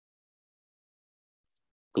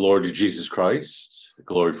Glory to Jesus Christ,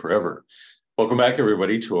 glory forever. Welcome back,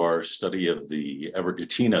 everybody, to our study of the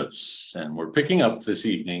Evergetinos. And we're picking up this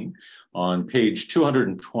evening on page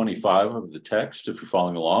 225 of the text, if you're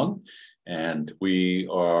following along. And we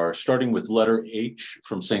are starting with letter H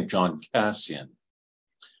from St. John Cassian,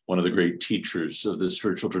 one of the great teachers of the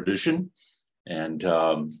spiritual tradition. And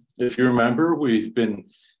if you remember, we've been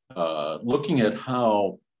looking at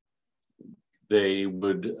how they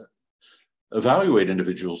would evaluate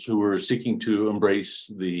individuals who were seeking to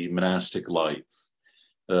embrace the monastic life,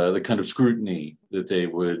 the kind of scrutiny that they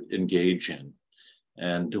would engage in.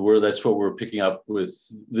 And that's what we're picking up with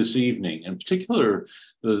this evening. In particular,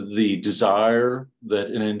 the desire that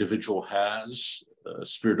an individual has, a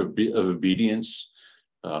spirit of obedience,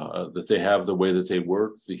 that they have, the way that they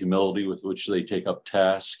work, the humility with which they take up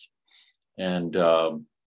task. And then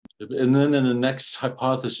in the next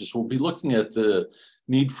hypothesis, we'll be looking at the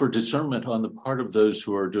need for discernment on the part of those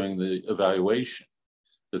who are doing the evaluation,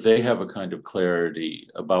 that they have a kind of clarity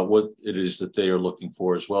about what it is that they are looking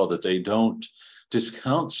for as well, that they don't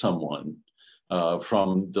discount someone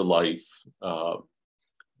from the life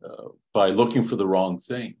by looking for the wrong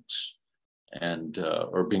things and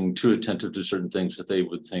or being too attentive to certain things that they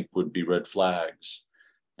would think would be red flags.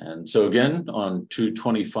 And so again, on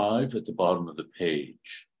 225 at the bottom of the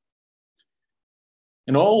page.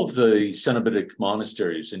 In all of the Cenobitic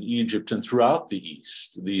monasteries in Egypt and throughout the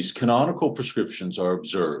East, these canonical prescriptions are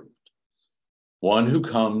observed. One who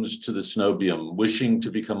comes to the cenobium wishing to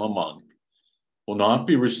become a monk will not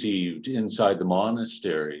be received inside the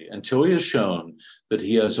monastery until he has shown that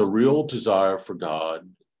he has a real desire for God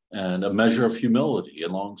and a measure of humility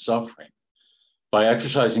and long-suffering by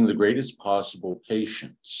exercising the greatest possible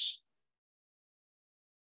patience.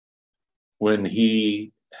 When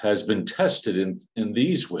he has been tested in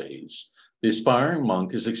these ways, the aspiring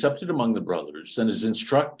monk is accepted among the brothers and is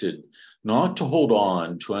instructed not to hold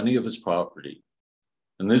on to any of his property.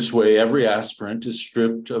 In this way, every aspirant is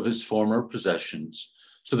stripped of his former possessions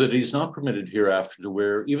so that he's not permitted hereafter to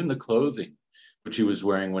wear even the clothing which he was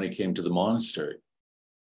wearing when he came to the monastery.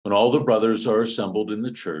 When all the brothers are assembled in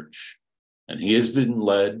the church and he has been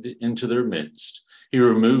led into their midst, he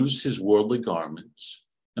removes his worldly garments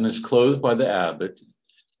and is clothed by the abbot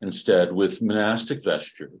instead with monastic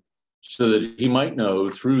vesture, so that he might know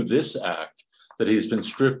through this act that he's been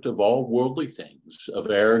stripped of all worldly things, of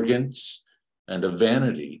arrogance and of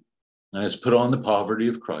vanity, and has put on the poverty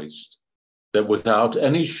of Christ, that without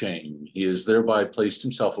any shame he has thereby placed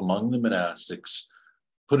himself among the monastics,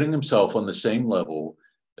 putting himself on the same level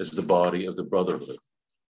as the body of the brotherhood.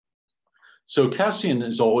 So Cassian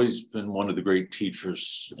has always been one of the great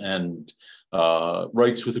teachers and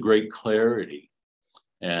writes with a great clarity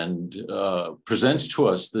and presents to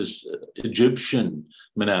us this Egyptian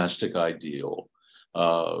monastic ideal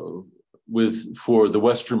for the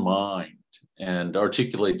Western mind, and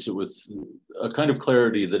articulates it with a kind of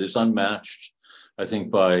clarity that is unmatched, I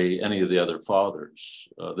think, by any of the other fathers.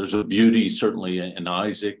 There's a beauty certainly in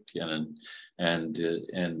Isaac and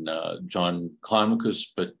in John Climacus,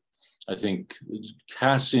 but I think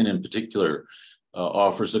Cassian in particular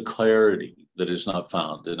offers a clarity that is not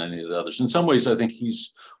found in any of the others. In some ways, I think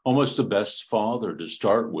he's almost the best father to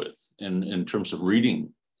start with in terms of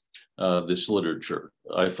reading this literature.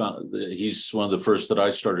 I found that he's one of the first that I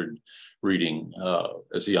started reading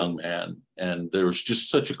as a young man, and there was just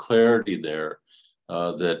such a clarity there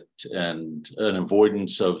and an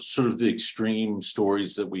avoidance of sort of the extreme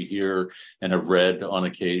stories that we hear and have read on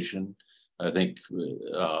occasion. I think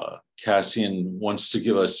Cassian wants to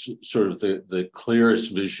give us sort of the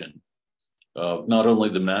clearest vision of not only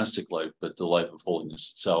the monastic life, but the life of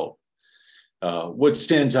holiness itself. What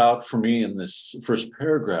stands out for me in this first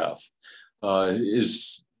paragraph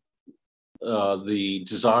is the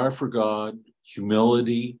desire for God,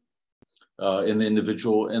 humility in the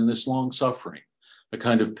individual, and this long suffering, a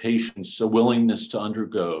kind of patience, a willingness to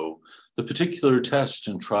undergo the particular tests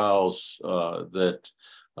and trials that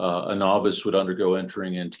a novice would undergo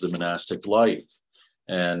entering into the monastic life.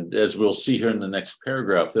 And as we'll see here in the next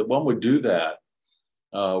paragraph, that one would do that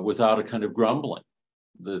without a kind of grumbling,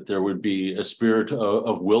 that there would be a spirit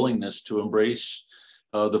of willingness to embrace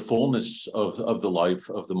the fullness of the life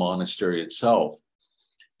of the monastery itself.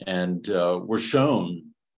 And we're shown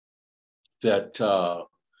that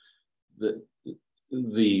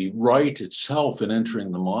the rite itself in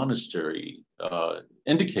entering the monastery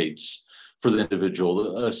indicates for the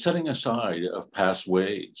individual setting aside of past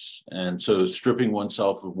ways. And so stripping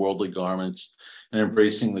oneself of worldly garments and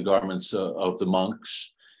embracing the garments of the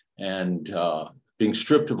monks, and being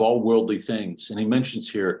stripped of all worldly things. And he mentions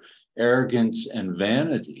here arrogance and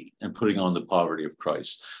vanity and putting on the poverty of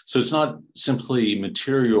Christ. So it's not simply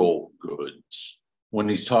material goods when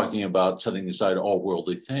he's talking about setting aside all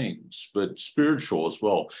worldly things, but spiritual as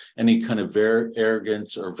well. Any kind of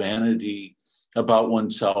arrogance or vanity about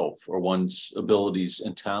oneself or one's abilities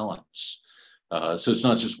and talents. So it's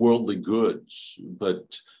not just worldly goods,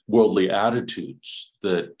 but worldly attitudes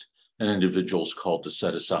that an individual is called to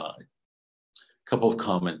set aside. A couple of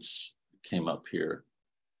comments came up here.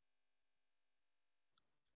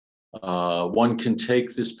 One can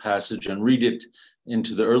take this passage and read it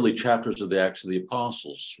into the early chapters of the Acts of the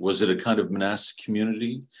Apostles. Was it a kind of monastic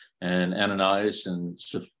community? And Ananias and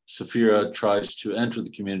Sapphira tries to enter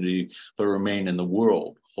the community, but remain in the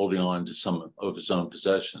world, holding on to some of his own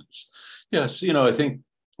possessions. Yes, I think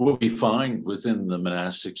what we find within the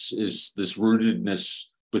monastics is this rootedness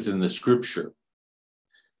within the scripture.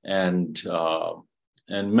 And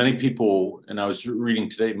many people, and I was reading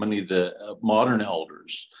today, many of the modern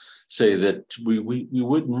elders say that we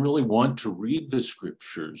wouldn't really want to read the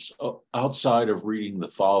scriptures outside of reading the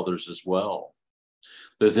fathers as well,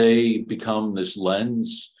 that they become this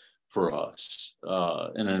lens for us,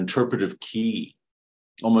 an interpretive key,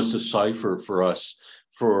 almost a cipher for us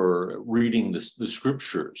for reading the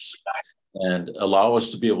scriptures, and allow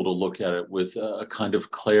us to be able to look at it with a kind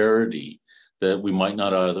of clarity that we might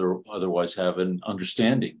not otherwise have an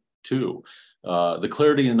understanding too. The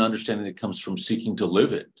clarity and understanding that comes from seeking to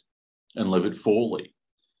live it and live it fully.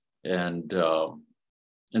 And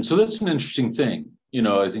so that's an interesting thing,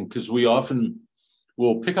 I think, because we often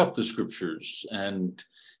will pick up the scriptures, and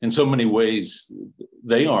in so many ways,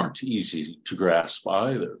 they aren't easy to grasp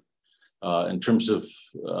either, in terms of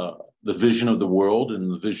the vision of the world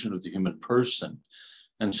and the vision of the human person.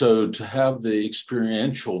 And so to have the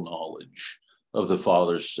experiential knowledge of the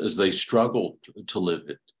fathers as they struggled to live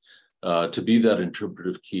it, to be that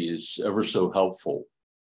interpretive key is ever so helpful.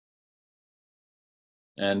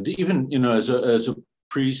 And even, as a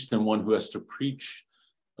priest and one who has to preach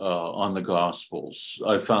on the Gospels,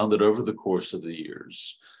 I found that over the course of the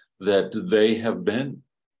years that they have been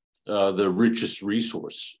the richest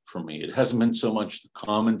resource for me. It hasn't been so much the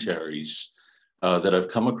commentaries that I've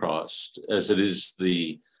come across as it is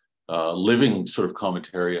the living sort of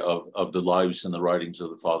commentary of the lives and the writings of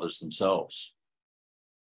the fathers themselves.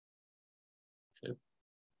 Okay.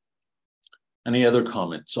 Any other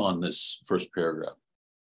comments on this first paragraph?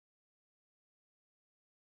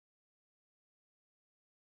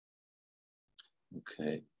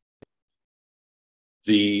 Okay.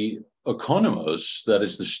 The oikonomos, that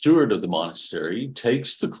is the steward of the monastery,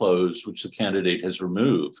 takes the clothes which the candidate has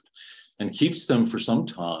removed and keeps them for some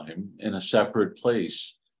time in a separate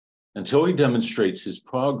place until he demonstrates his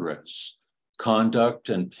progress, conduct,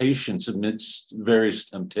 and patience amidst various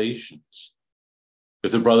temptations.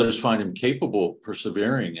 If the brothers find him capable of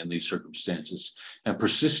persevering in these circumstances and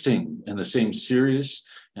persisting in the same serious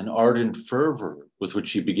and ardent fervor with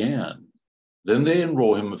which he began, then they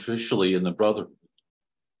enroll him officially in the brotherhood.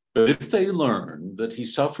 But if they learn that he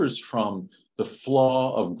suffers from the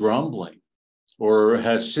flaw of grumbling or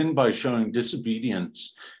has sinned by showing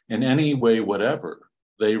disobedience in any way whatever,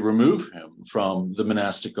 they remove him from the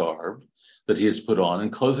monastic garb that he has put on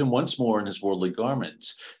and clothe him once more in his worldly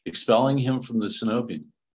garments, expelling him from the cenobium.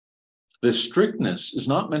 This strictness is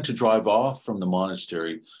not meant to drive off from the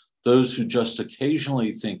monastery those who just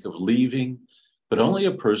occasionally think of leaving, but only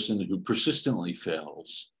a person who persistently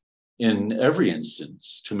fails in every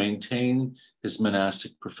instance to maintain his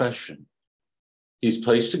monastic profession. He's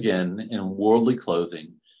placed again in worldly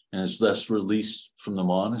clothing and is thus released from the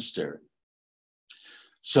monastery.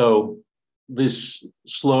 So this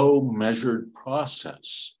slow, measured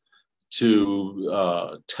process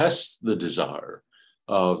to test the desire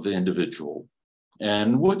of the individual,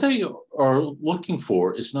 and what they are looking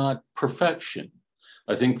for is not perfection.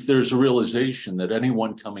 I think there's a realization that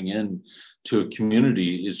anyone coming in to a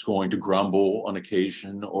community is going to grumble on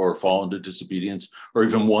occasion or fall into disobedience or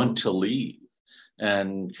even want to leave.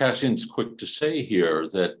 And Cassian's quick to say here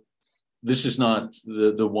that this is not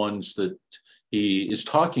the ones that he is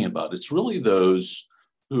talking about. It's really those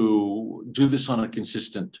who do this on a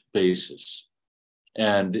consistent basis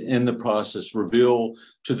and in the process reveal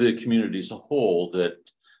to the community as a whole that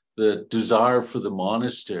the desire for the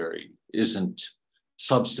monastery isn't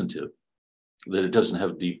substantive, that it doesn't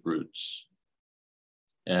have deep roots.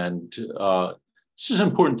 And this is an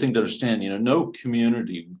important thing to understand. No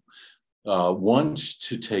community wants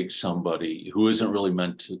to take somebody who isn't really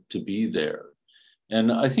meant to be there.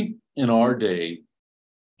 And I think in our day,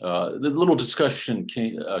 the little discussion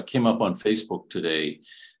came up on Facebook today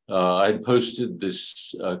I had posted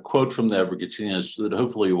this quote from the Evergetians that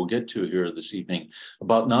hopefully we'll get to here this evening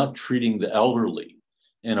about not treating the elderly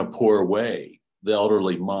in a poor way, the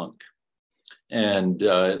elderly monk. And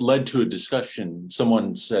it led to a discussion.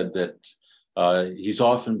 Someone said that he's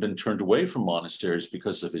often been turned away from monasteries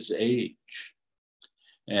because of his age.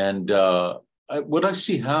 And what I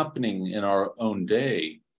see happening in our own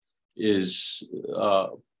day is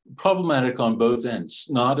problematic on both ends,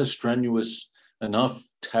 not a strenuous enough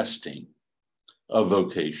testing of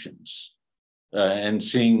vocations and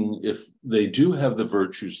seeing if they do have the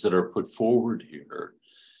virtues that are put forward here,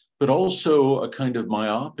 but also a kind of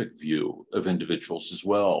myopic view of individuals as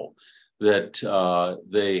well, that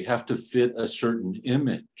they have to fit a certain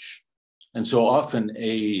image. And so often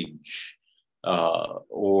age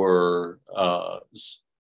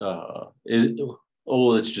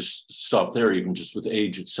let's just stop there, even just with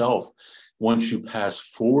age itself. Once you pass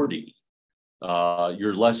 40,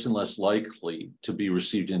 you're less and less likely to be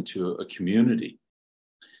received into a community.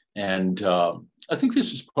 And I think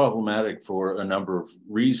this is problematic for a number of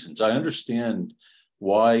reasons. I understand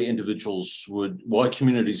why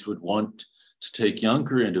communities would want to take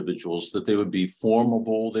younger individuals, that they would be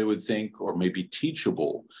formable, they would think, or maybe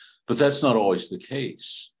teachable, but that's not always the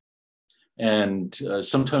case. And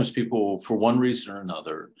sometimes people, for one reason or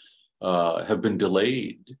another, have been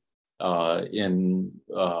delayed in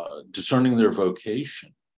discerning their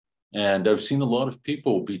vocation. And I've seen a lot of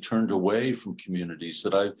people be turned away from communities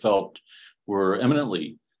that I felt were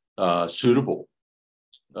eminently suitable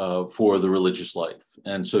for the religious life.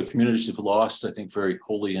 And so communities have lost, I think, very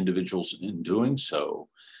holy individuals in doing so,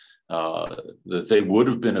 that they would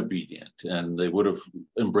have been obedient and they would have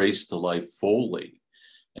embraced the life fully.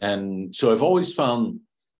 And so I've always found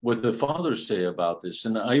what the fathers say about this,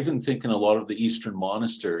 and I even think in a lot of the Eastern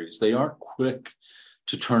monasteries, they aren't quick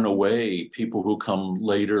to turn away people who come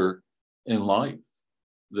later in life.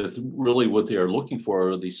 That really what they are looking for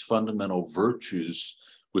are these fundamental virtues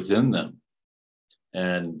within them.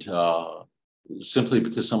 And simply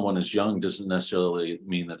because someone is young doesn't necessarily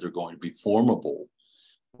mean that they're going to be formable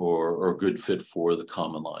or a good fit for the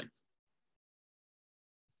common life.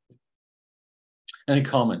 Any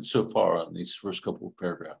comments so far on these first couple of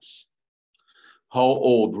paragraphs? How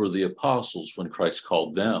old were the apostles when Christ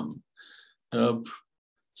called them? I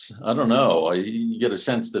don't know. You get a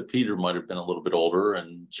sense that Peter might have been a little bit older,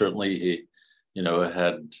 and certainly he,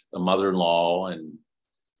 had a mother-in-law, and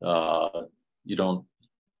you don't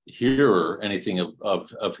hear anything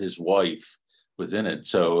of his wife within it.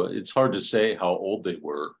 So it's hard to say how old they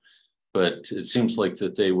were, but it seems like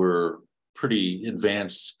that they were pretty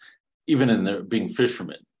advanced, even in their being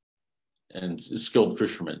fishermen and skilled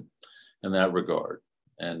fishermen in that regard.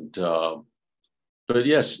 And but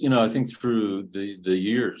yes, I think through the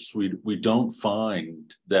years, we don't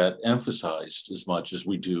find that emphasized as much as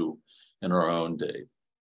we do in our own day.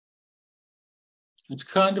 It's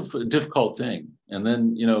kind of a difficult thing. And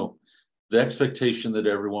then, the expectation that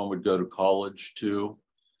everyone would go to college too,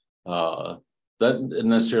 that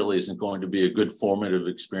necessarily isn't going to be a good formative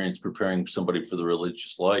experience preparing somebody for the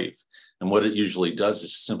religious life. And what it usually does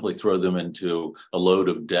is simply throw them into a load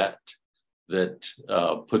of debt that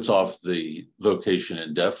puts off the vocation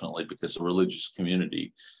indefinitely, because the religious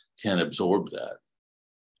community can't absorb that.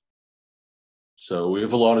 So we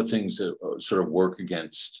have a lot of things that sort of work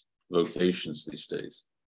against vocations these days.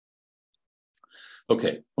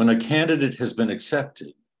 Okay, when a candidate has been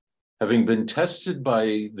accepted, having been tested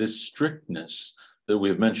by this strictness that we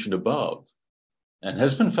have mentioned above, and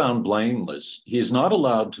has been found blameless, he is not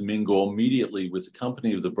allowed to mingle immediately with the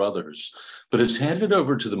company of the brothers, but is handed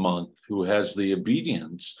over to the monk, who has the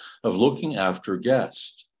obedience of looking after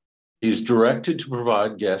guests. He is directed to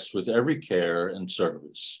provide guests with every care and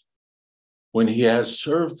service. When he has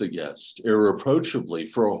served the guest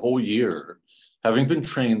irreproachably for a whole year, having been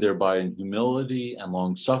trained thereby in humility and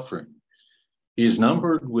long-suffering, he is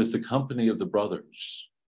numbered with the company of the brothers.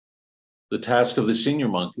 The task of the senior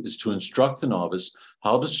monk is to instruct the novice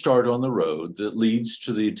how to start on the road that leads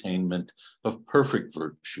to the attainment of perfect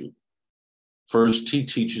virtue. First, he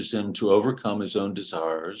teaches him to overcome his own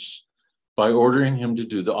desires by ordering him to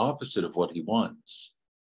do the opposite of what he wants.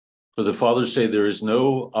 For the fathers say there is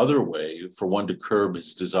no other way for one to curb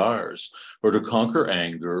his desires, or to conquer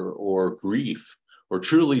anger or grief, or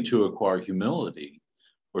truly to acquire humility,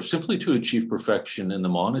 or simply to achieve perfection in the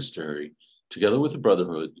monastery, together with the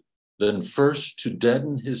brotherhood, than first to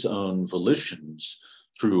deaden his own volitions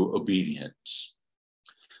through obedience.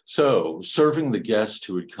 So, serving the guest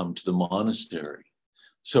who had come to the monastery,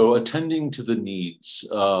 so attending to the needs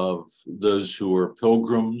of those who were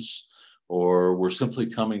pilgrims or were simply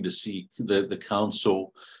coming to seek the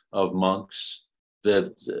counsel of monks,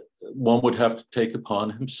 that one would have to take upon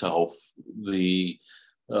himself the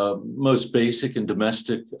most basic and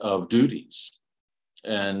domestic of duties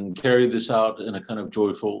and carry this out in a kind of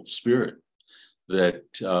joyful spirit, that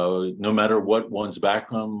no matter what one's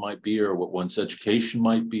background might be or what one's education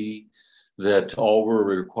might be, that all were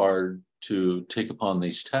required to take upon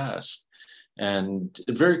these tasks. And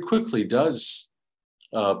it very quickly does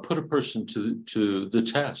put a person to the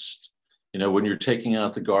test. You know, when you're taking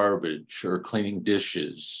out the garbage or cleaning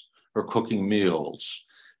dishes or cooking meals,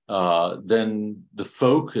 then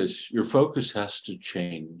your focus has to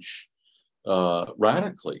change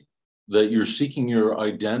radically, that you're seeking your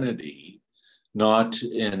identity not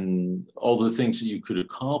in all the things that you could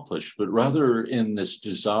accomplish, but rather in this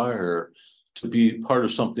desire to be part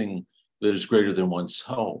of something that is greater than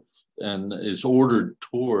oneself and is ordered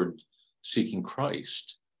toward seeking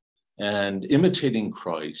Christ and imitating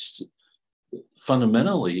Christ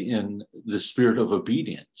fundamentally in the spirit of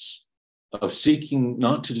obedience, of seeking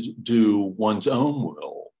not to do one's own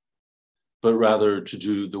will, but rather to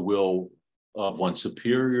do the will of one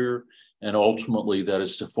superior. And ultimately, that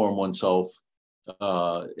is to form oneself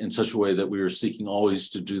in such a way that we are seeking always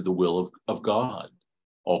to do the will of God,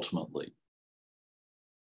 ultimately.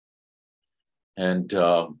 And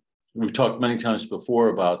we've talked many times before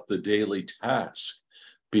about the daily task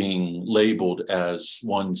being labeled as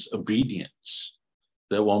one's obedience,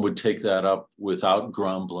 that one would take that up without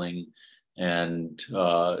grumbling and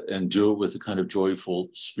do it with a kind of joyful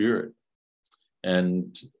spirit.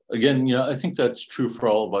 And again, yeah, I think that's true for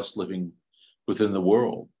all of us living within the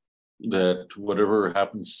world, that whatever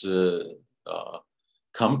happens to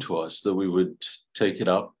come to us, that we would take it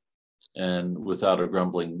up and without a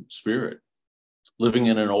grumbling spirit. Living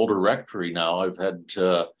in an older rectory now, I've had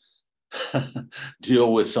to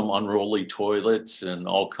deal with some unruly toilets and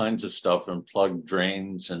all kinds of stuff and plugged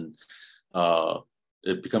drains, and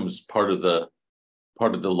it becomes part of the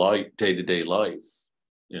life, day-to-day life,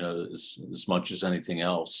 you know, as much as anything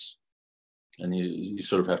else. And you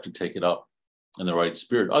sort of have to take it up in the right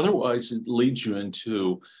spirit. Otherwise, it leads you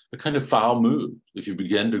into a kind of foul mood. If you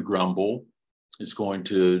begin to grumble, it's going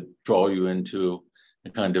to draw you into a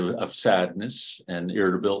kind of sadness and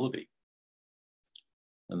irritability.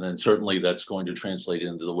 And then certainly that's going to translate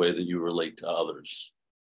into the way that you relate to others.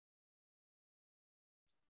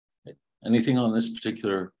 Okay. Anything on this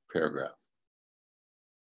particular paragraph?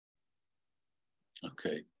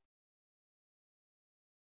 Okay.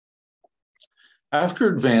 After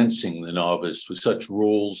advancing the novice with such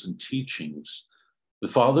rules and teachings, the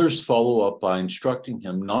fathers follow up by instructing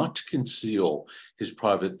him not to conceal his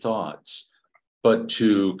private thoughts, but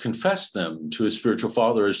to confess them to his spiritual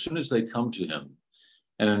father as soon as they come to him,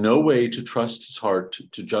 and in no way to trust his heart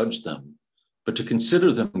to judge them, but to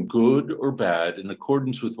consider them good or bad in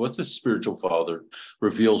accordance with what the spiritual father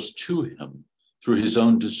reveals to him through his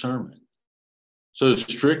own discernment. So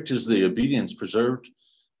strict is the obedience preserved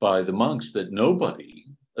by the monks that nobody,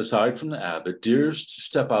 aside from the abbot, dares to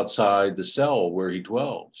step outside the cell where he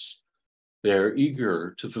dwells. They are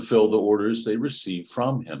eager to fulfill the orders they receive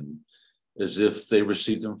from him, as if they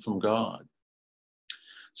received them from God.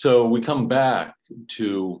 So we come back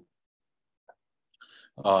to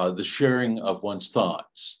the sharing of one's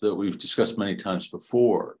thoughts that we've discussed many times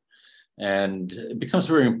before. And it becomes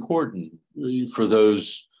very important for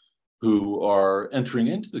those who are entering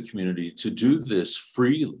into the community to do this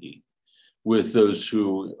freely with those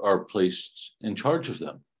who are placed in charge of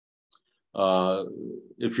them.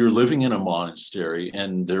 If you're living in a monastery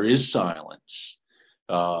and there is silence,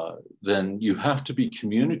 then you have to be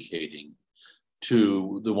communicating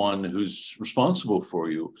to the one who's responsible for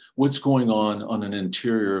you what's going on an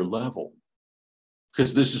interior level,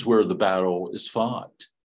 because this is where the battle is fought.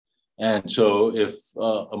 And so if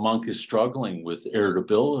a monk is struggling with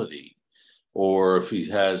irritability, or if he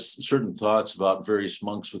has certain thoughts about various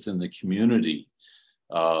monks within the community,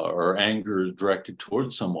 or anger directed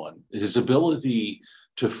towards someone, his ability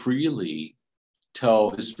to freely tell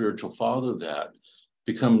his spiritual father that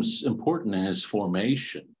becomes important in his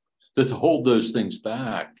formation. That to hold those things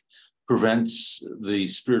back prevents the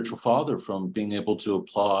spiritual father from being able to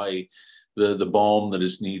apply the balm that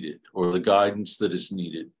is needed or the guidance that is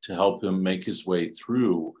needed to help him make his way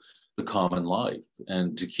through the common life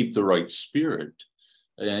and to keep the right spirit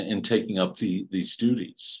in taking up these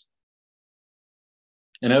duties.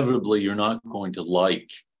 Inevitably, you're not going to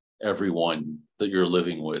like everyone that you're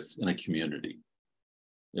living with in a community.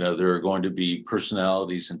 You know, there are going to be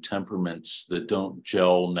personalities and temperaments that don't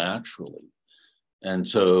gel naturally. And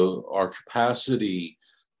so our capacity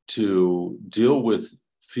to deal with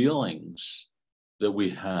feelings that we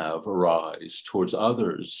have arise towards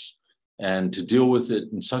others, and to deal with it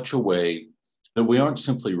in such a way that we aren't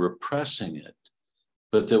simply repressing it,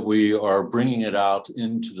 but that we are bringing it out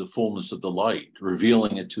into the fullness of the light,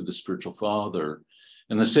 revealing it to the spiritual Father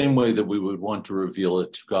in the same way that we would want to reveal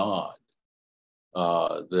it to God,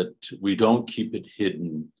 that we don't keep it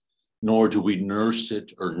hidden, nor do we nurse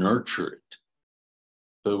it or nurture it,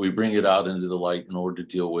 but we bring it out into the light in order to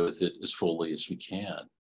deal with it as fully as we can.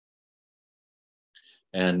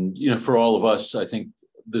 And, for all of us, I think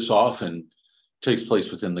this often takes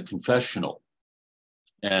place within the confessional.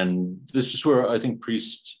 And this is where I think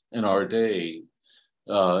priests in our day,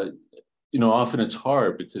 often it's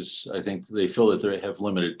hard because I think they feel that they have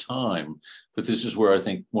limited time. But this is where I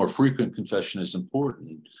think more frequent confession is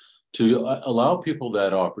important, to allow people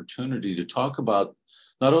that opportunity to talk about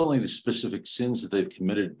not only the specific sins that they've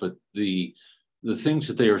committed, but the things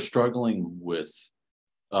that they are struggling with,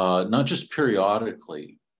 not just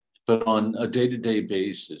periodically, but on a day-to-day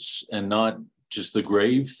basis, and not just the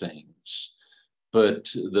grave things, but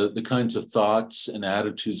the kinds of thoughts and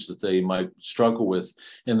attitudes that they might struggle with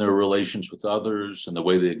in their relations with others and the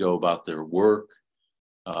way they go about their work,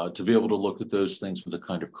 to be able to look at those things with a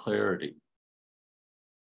kind of clarity.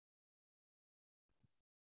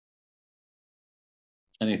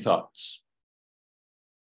 Any thoughts?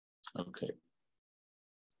 Okay.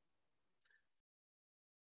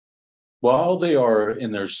 While they are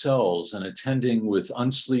in their cells and attending with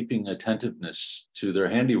unsleeping attentiveness to their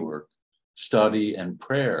handiwork, study, and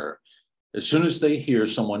prayer, as soon as they hear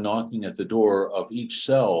someone knocking at the door of each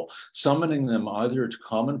cell, summoning them either to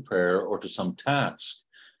common prayer or to some task,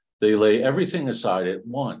 they lay everything aside at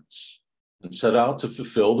once and set out to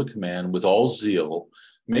fulfill the command with all zeal,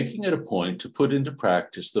 making it a point to put into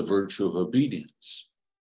practice the virtue of obedience,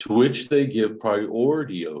 to which they give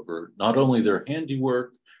priority over not only their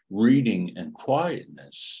handiwork, reading, and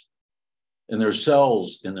quietness in their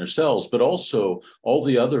cells, but also all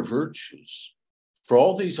the other virtues. For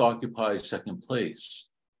all these occupy second place.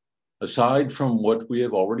 Aside from what we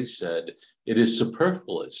have already said, it is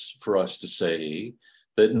superfluous for us to say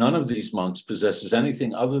that none of these monks possesses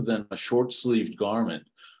anything other than a short-sleeved garment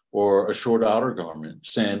or a short outer garment,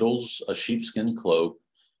 sandals, a sheepskin cloak,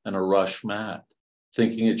 and a rush mat,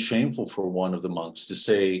 thinking it shameful for one of the monks to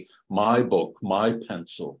say, my book, my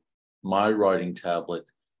pencil, my writing tablet,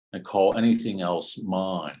 and call anything else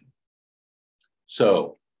mine.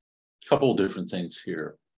 So, a couple of different things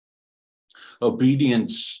here.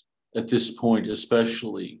 Obedience at this point,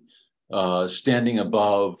 especially, standing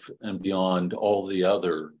above and beyond all the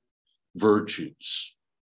other virtues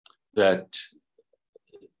that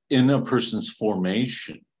in a person's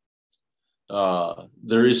formation,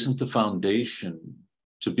 there isn't the foundation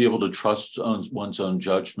to be able to trust one's own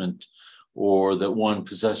judgment, or that one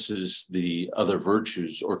possesses the other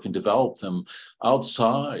virtues or can develop them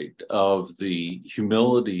outside of the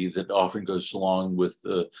humility that often goes along with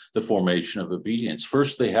the formation of obedience.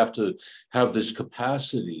 First, they have to have this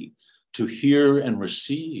capacity to hear and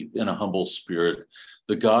receive in a humble spirit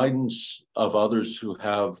the guidance of others who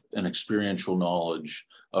have an experiential knowledge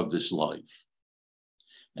of this life.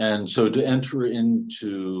 And so to enter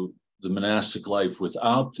into the monastic life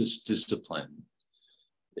without this discipline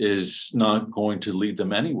is not going to lead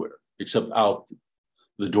them anywhere except out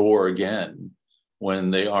the door again when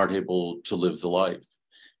they aren't able to live the life.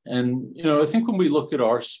 And, I think when we look at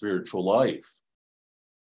our spiritual life,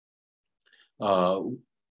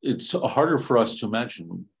 it's harder for us to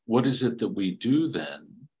imagine what is it that we do then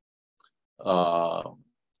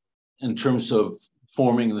in terms of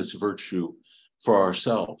forming this virtue for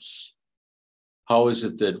ourselves. How is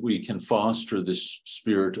it that we can foster this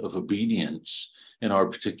spirit of obedience in our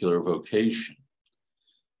particular vocation?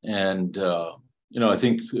 And, I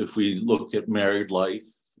think if we look at married life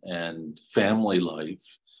and family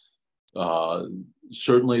life,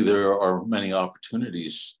 certainly there are many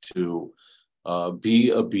opportunities to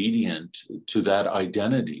be obedient to that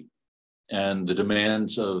identity and the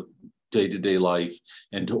demands of day-to-day life,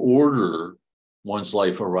 and to order one's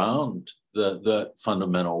life around the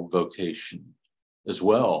fundamental vocation as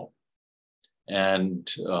well. And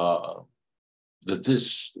that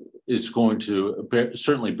this is going to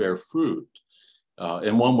certainly bear fruit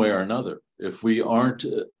in one way or another. If we aren't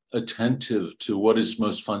attentive to what is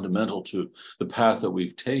most fundamental to the path that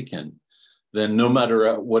we've taken, then no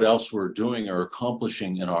matter what else we're doing or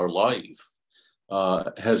accomplishing in our life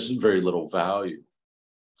has very little value.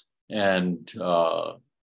 And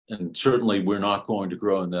certainly we're not going to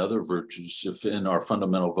grow in the other virtues if in our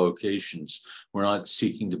fundamental vocations we're not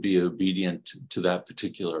seeking to be obedient to that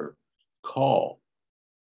particular call.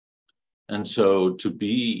 And so to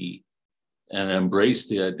be and embrace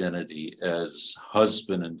the identity as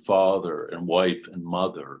husband and father and wife and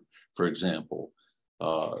mother, for example,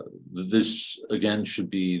 this again should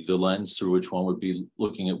be the lens through which one would be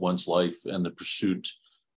looking at one's life and the pursuit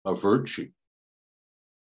of virtue.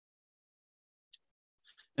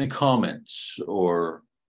 Any comments or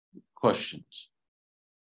questions?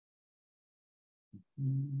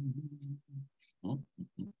 Okay.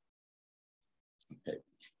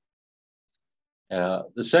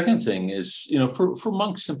 The second thing is, for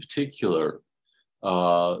monks in particular,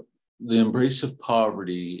 the embrace of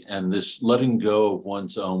poverty and this letting go of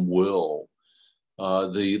one's own will,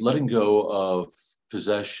 the letting go of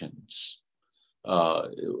possessions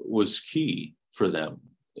was key for them.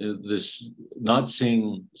 This not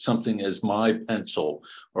seeing something as my pencil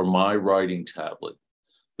or my writing tablet,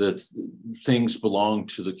 that things belong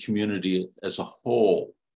to the community as a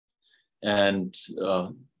whole. And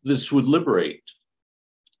this would liberate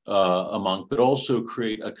a monk, but also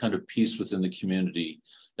create a kind of peace within the community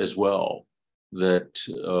as well, that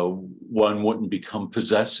one wouldn't become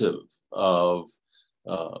possessive of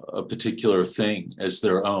a particular thing as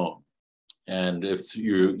their own. And if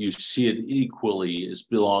you see it equally as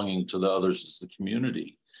belonging to the others as the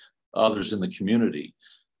community, others in the community,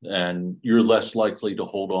 and you're less likely to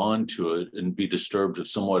hold on to it and be disturbed if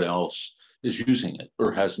someone else is using it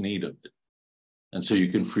or has need of it. And so you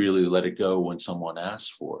can freely let it go when someone asks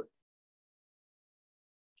for it.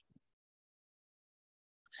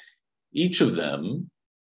 Each of them,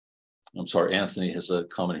 I'm sorry, Anthony has a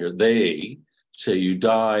comment here. They say, you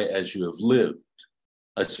die as you have lived.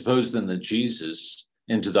 I suppose then that Jesus,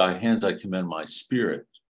 into thy hands I commend my spirit,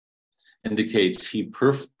 indicates he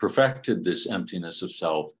perfected this emptiness of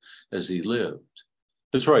self as he lived.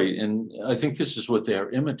 That's right. And I think this is what they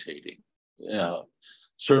are imitating.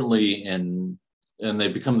 Certainly, and they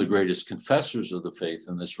become the greatest confessors of the faith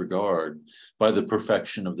in this regard by the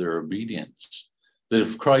perfection of their obedience. That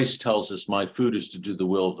if Christ tells us, my food is to do the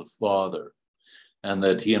will of the Father, and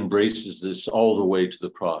that he embraces this all the way to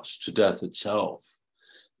the cross, to death itself,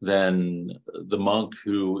 then the monk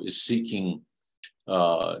who is seeking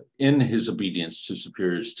in his obedience to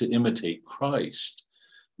superiors to imitate Christ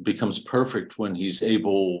becomes perfect when he's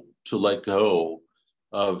able to let go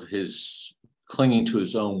of his clinging to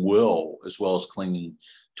his own will as well as clinging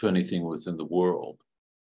to anything within the world.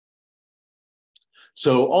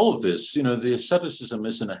 So all of this, the asceticism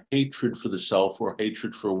isn't a hatred for the self or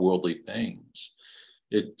hatred for worldly things.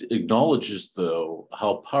 It acknowledges, though,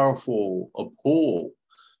 how powerful a pull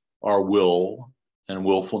our will and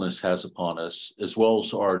willfulness has upon us, as well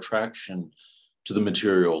as our attraction to the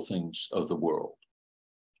material things of the world.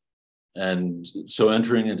 And so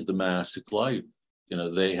entering into the monastic life,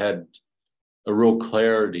 they had a real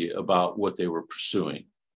clarity about what they were pursuing,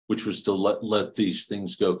 which was to let these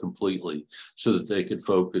things go completely so that they could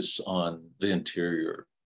focus on the interior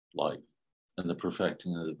life and the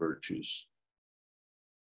perfecting of the virtues.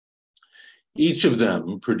 Each of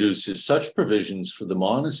them produces such provisions for the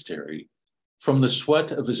monastery from the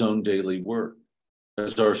sweat of his own daily work,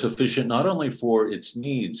 as are sufficient not only for its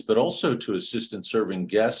needs, but also to assist in serving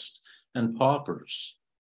guests and paupers.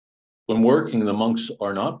 When working, the monks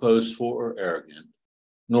are not boastful or arrogant,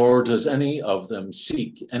 nor does any of them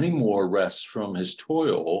seek any more rest from his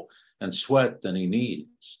toil and sweat than he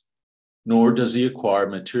needs. Nor does he acquire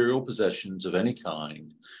material possessions of any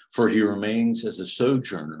kind, for he remains as a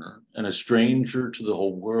sojourner and a stranger to the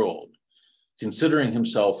whole world, considering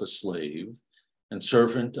himself a slave and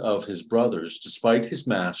servant of his brothers, despite his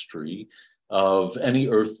mastery of any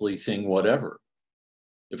earthly thing whatever.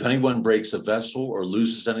 If anyone breaks a vessel or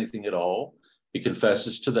loses anything at all, he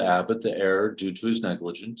confesses to the abbot the error due to his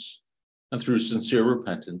negligence, and through sincere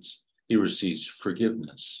repentance, he receives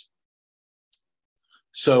forgiveness.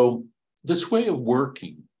 So this way of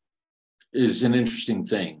working is an interesting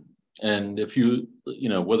thing. And if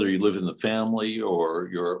whether you live in the family or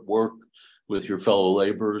you're at work with your fellow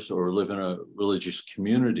laborers or live in a religious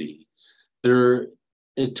community, there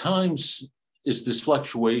at times is this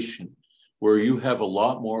fluctuation where you have a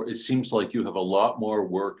lot more, it seems like you have a lot more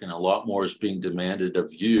work and a lot more is being demanded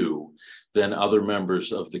of you than other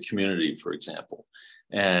members of the community, for example.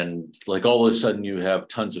 And like all of a sudden you have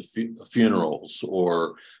tons of funerals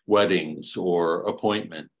or weddings or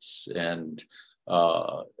appointments, and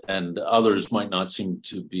others might not seem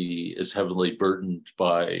to be as heavily burdened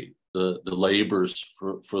by the labors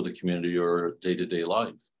for the community or day-to-day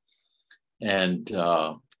life. And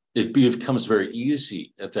it becomes very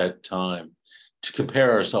easy at that time to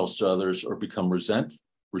compare ourselves to others or become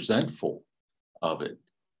resentful of it.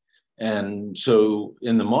 And so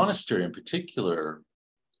in the monastery in particular,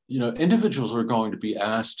 individuals are going to be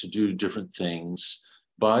asked to do different things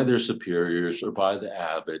by their superiors or by the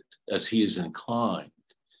abbot as he is inclined.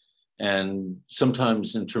 And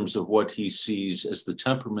sometimes in terms of what he sees as the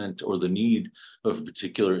temperament or the need of a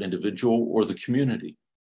particular individual or the community.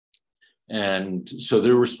 And so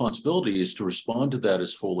their responsibility is to respond to that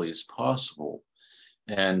as fully as possible.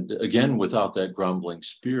 And again, without that grumbling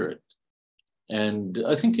spirit. And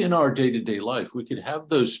I think in our day-to-day life, we could have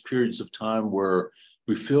those periods of time where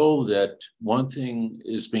we feel that one thing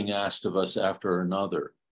is being asked of us after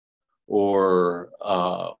another, or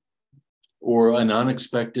an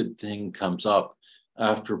unexpected thing comes up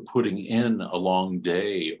after putting in a long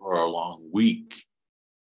day or a long week.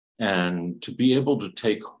 And to be able to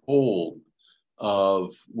take hold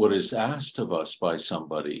of what is asked of us by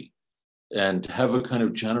somebody and have a kind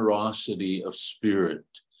of generosity of spirit,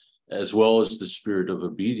 as well as the spirit of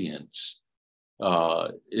obedience,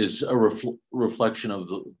 is a reflection of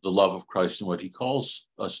the love of Christ and what he calls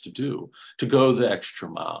us to do, to go the extra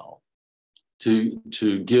mile, to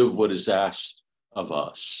give what is asked of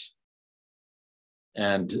us,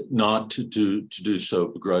 and not to do so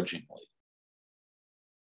begrudgingly.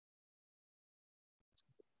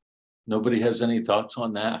 Nobody has any thoughts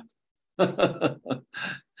on that?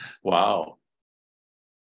 Wow.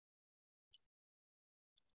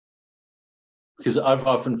 Because I've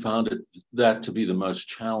often found that to be the most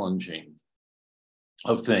challenging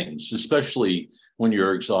of things, especially when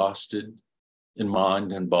you're exhausted in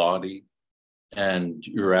mind and body, and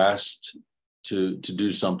you're asked to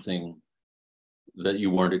do something that you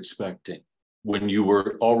weren't expecting, when you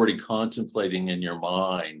were already contemplating in your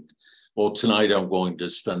mind, well, tonight I'm going to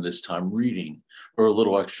spend this time reading, or a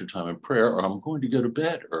little extra time in prayer, or I'm going to go to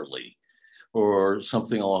bed early, or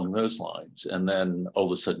something along those lines. And then all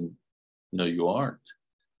of a sudden, no, you aren't.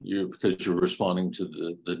 Because you're responding to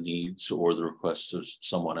the needs or the requests of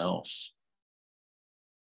someone else.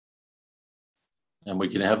 And we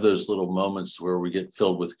can have those little moments where we get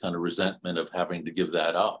filled with kind of resentment of having to give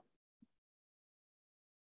that up.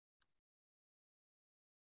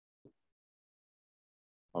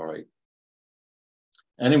 All right.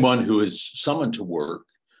 Anyone who is summoned to work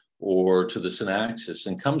or to the synaxis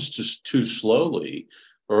and comes too slowly,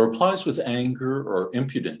 or replies with anger or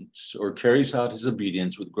impudence, or carries out his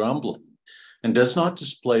obedience with grumbling, and does not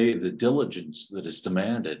display the diligence that is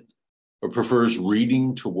demanded, or prefers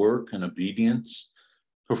reading to work and obedience,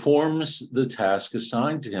 performs the task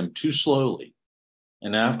assigned to him too slowly,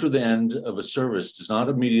 and after the end of a service does not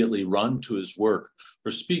immediately run to his work,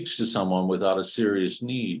 or speaks to someone without a serious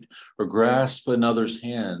need, or grasp another's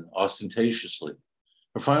hand ostentatiously,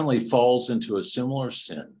 or finally falls into a similar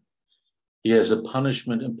sin, he has a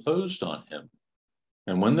punishment imposed on him.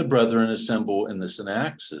 And when the brethren assemble in the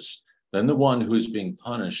synaxis, then the one who is being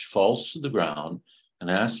punished falls to the ground and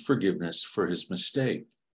asks forgiveness for his mistake.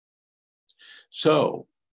 So,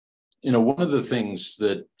 one of the things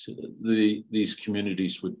that these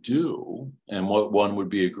communities would do, and what one would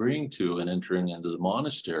be agreeing to in entering into the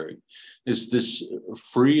monastery, is this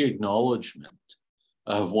free acknowledgement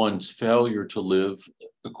of one's failure to live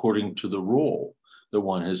according to the rule that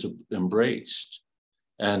one has embraced,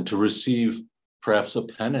 and to receive perhaps a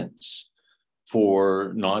penance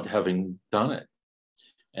for not having done it.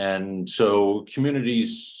 And so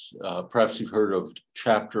communities, perhaps you've heard of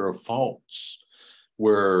chapter of faults,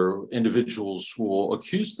 where individuals will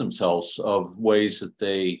accuse themselves of ways that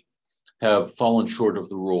they have fallen short of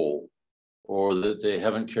the rule, or that they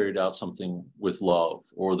haven't carried out something with love,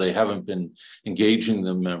 or they haven't been engaging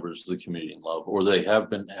the members of the community in love, or they have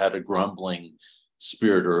had a grumbling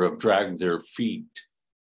spirit, or have dragged their feet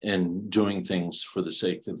in doing things for the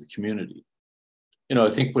sake of the community. I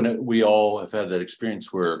think when we all have had that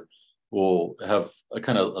experience where we'll have a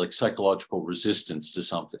kind of like psychological resistance to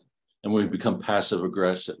something, and we become passive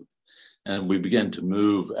aggressive, and we begin to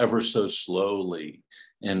move ever so slowly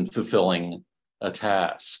in fulfilling a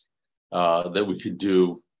task that we could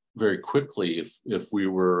do very quickly if we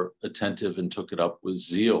were attentive and took it up with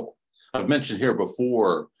zeal. I've mentioned here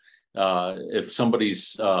before, if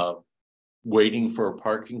somebody's waiting for a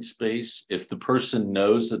parking space, if the person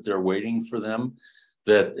knows that they're waiting for them,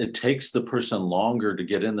 that it takes the person longer to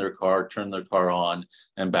get in their car, turn their car on,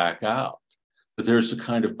 and back out. But there's a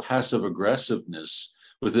kind of passive aggressiveness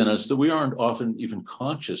within us that we aren't often even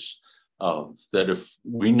conscious of, that if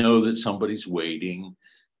we know that somebody's waiting,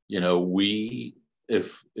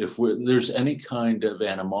 if there's any kind of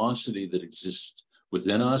animosity that exists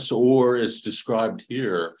within us, or as described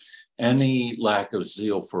here, any lack of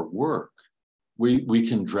zeal for work, we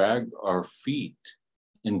can drag our feet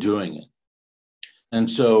in doing it. And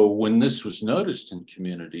so when this was noticed in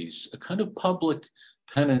communities, a kind of public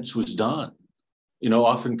penance was done,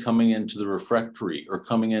 often coming into the refectory or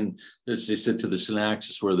coming in, as they said, to the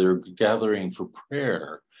synaxis where they're gathering for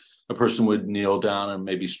prayer. A person would kneel down and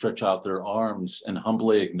maybe stretch out their arms and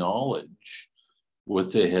humbly acknowledge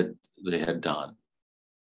what they had done.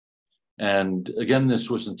 And again, this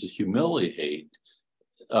wasn't to humiliate,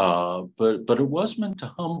 but it was meant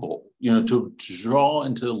to humble, to draw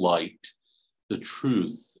into light the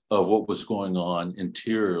truth of what was going on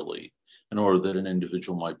interiorly in order that an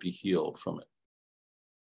individual might be healed from it.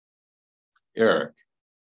 Eric,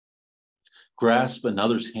 grasp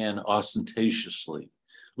another's hand ostentatiously.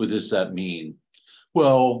 What does that mean?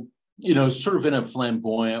 Well, sort of in a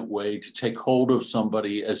flamboyant way, to take hold of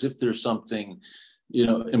somebody as if there's something,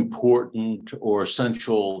 important or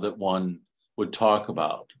essential that one would talk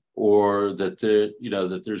about, or that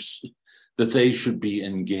that they should be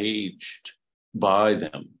engaged by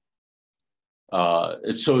them.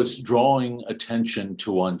 So it's drawing attention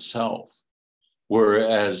to oneself.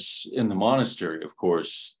 Whereas in the monastery, of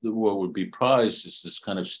course, what would be prized is this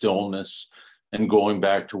kind of stillness and going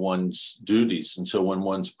back to one's duties. And so when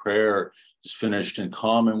one's prayer is finished in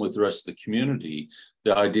common with the rest of the community,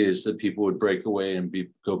 the idea is that people would break away and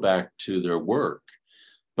go back to their work.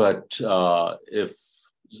 But if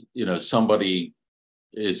somebody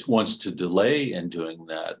wants to delay in doing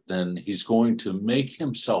that, then he's going to make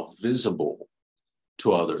himself visible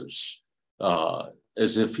to others,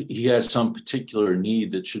 as if he has some particular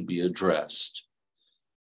need that should be addressed.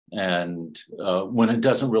 And when it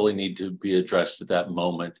doesn't really need to be addressed at that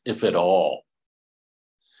moment, if at all.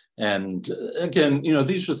 And again,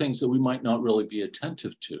 these are things that we might not really be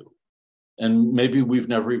attentive to. And maybe we've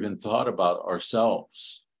never even thought about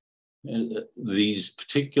ourselves. These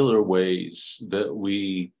particular ways that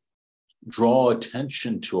we draw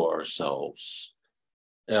attention to ourselves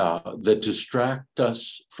that distract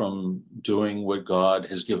us from doing what God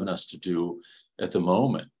has given us to do at the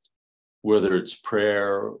moment, whether it's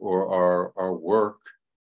prayer or our work.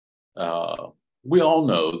 We all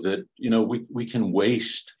know that, we can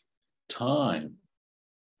waste time.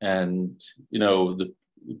 And, the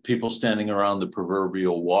people standing around the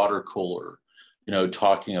proverbial water cooler,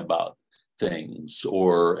 talking about things,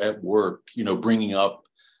 or at work, bringing up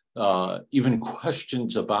even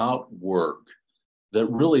questions about work that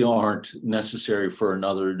really aren't necessary for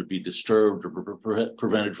another to be disturbed or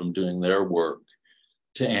prevented from doing their work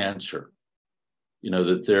to answer.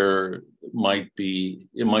 That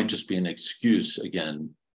it might just be an excuse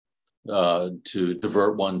again to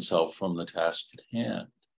divert oneself from the task at hand.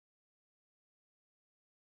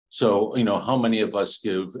 So, how many of us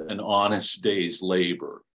give an honest day's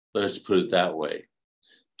labor, let us put it that way,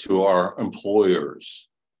 to our employers,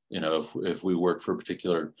 if we work for a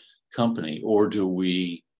particular company, or do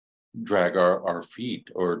we drag our feet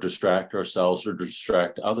or distract ourselves or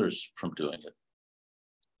distract others from doing it?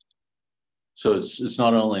 So it's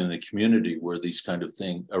not only in the community where these kind of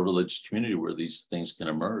things, a religious community where these things can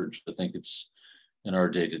emerge. I think it's in our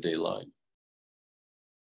day-to-day life.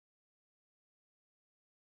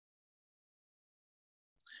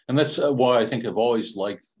 And that's why I think I've always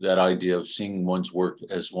liked that idea of seeing one's work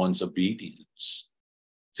as one's obedience,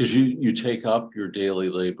 because you take up your daily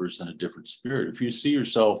labors in a different spirit. If you see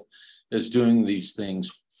yourself as doing these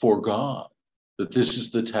things for God, that this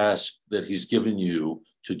is the task that he's given you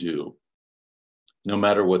to do, no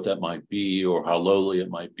matter what that might be or how lowly it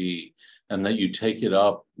might be, and that you take it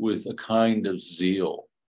up with a kind of zeal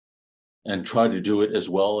and try to do it as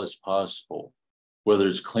well as possible, whether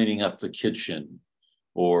it's cleaning up the kitchen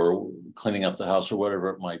or cleaning up the house or whatever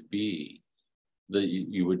it might be, that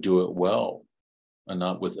you would do it well and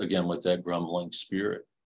not with that grumbling spirit.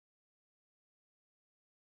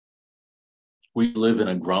 We live in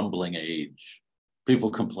a grumbling age.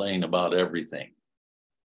 People complain about everything.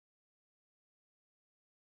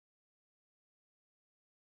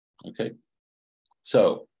 Okay,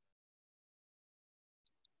 so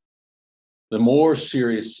the more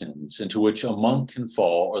serious sins into which a monk can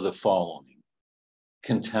fall are the following: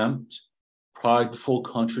 contempt, prideful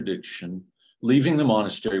contradiction, leaving the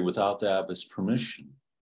monastery without the abbess' permission,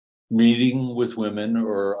 meeting with women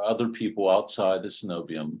or other people outside the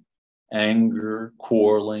cenobium, anger,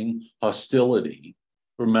 quarreling, hostility,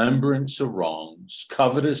 remembrance of wrongs,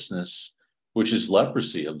 covetousness, which is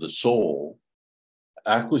leprosy of the soul,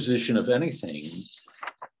 acquisition of anything,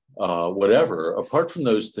 whatever, apart from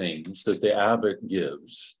those things that the abbot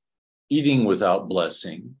gives, eating without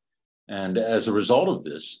blessing, and as a result of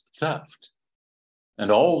this, theft, and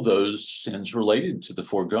all of those sins related to the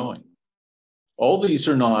foregoing. All these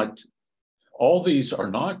are not All these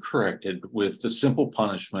are not corrected with the simple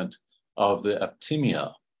punishment of the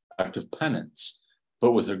aptimia, act of penance,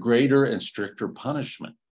 but with a greater and stricter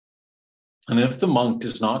punishment. And if the monk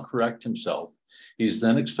does not correct himself, he is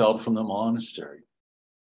then expelled from the monastery.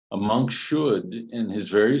 A monk should, in his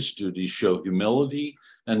various duties, show humility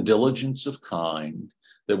and diligence of kind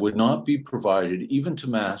that would not be provided even to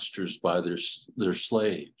masters by their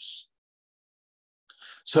slaves.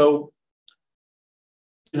 So,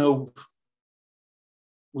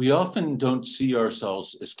 we often don't see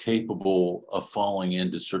ourselves as capable of falling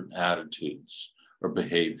into certain attitudes or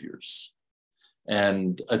behaviors.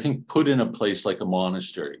 And I think put in a place like a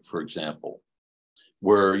monastery, for example,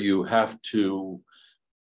 where you have to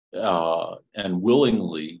and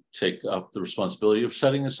willingly take up the responsibility of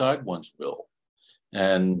setting aside one's will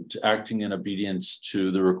and acting in obedience to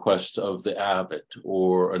the request of the abbot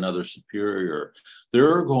or another superior, there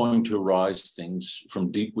are going to arise things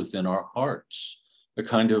from deep within our hearts, a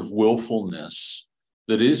kind of willfulness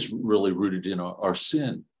that is really rooted in our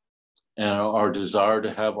sin and our desire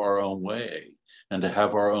to have our own way and to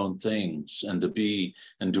have our own things and to be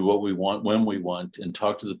and do what we want when we want and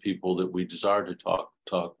talk to the people that we desire to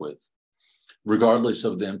talk with, regardless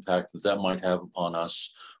of the impact that might have upon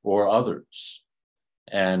us or others.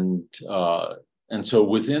 And so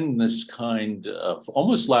within this kind of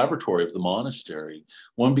almost laboratory of the monastery,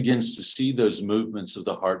 one begins to see those movements of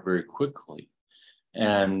the heart very quickly.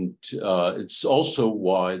 And it's also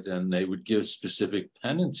why then they would give specific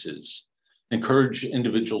penances, encourage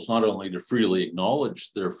individuals not only to freely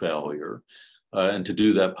acknowledge their failure and to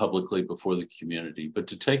do that publicly before the community, but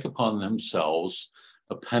to take upon themselves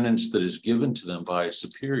a penance that is given to them by a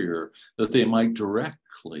superior that they might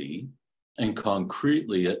directly and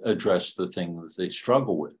concretely address the thing that they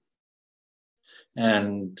struggle with.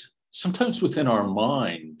 And sometimes within our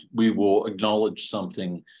mind, we will acknowledge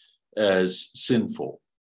something as sinful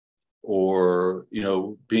or,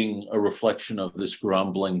 being a reflection of this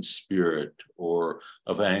grumbling spirit or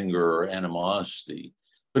of anger or animosity.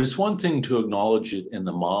 But it's one thing to acknowledge it in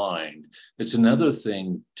the mind. It's another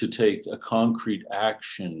thing to take a concrete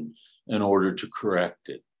action in order to correct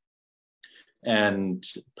it. And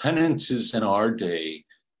penances in our day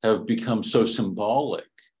have become so symbolic,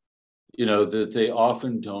 that they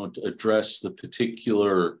often don't address the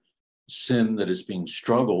particular sin that is being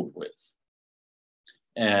struggled with.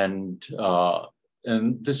 And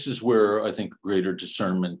this is where I think greater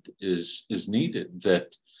discernment is needed,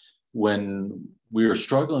 that when we are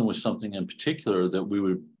struggling with something in particular, that we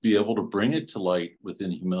would be able to bring it to light with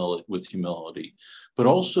humility, but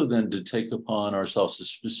also then to take upon ourselves a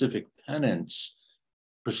specific penance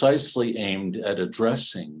precisely aimed at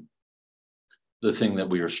addressing the thing that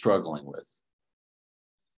we are struggling with.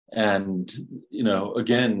 And,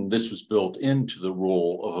 again, this was built into the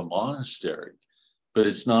role of a monastery, but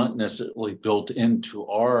it's not necessarily built into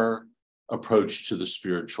our approach to the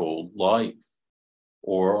spiritual life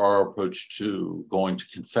or our approach to going to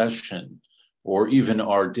confession or even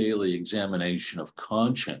our daily examination of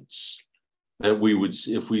conscience, that we would,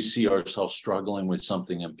 if we see ourselves struggling with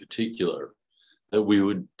something in particular, that we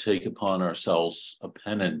would take upon ourselves a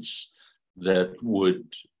penance that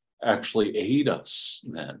would actually aid us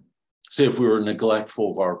then. Say if we were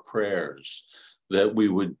neglectful of our prayers, that we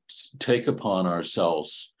would take upon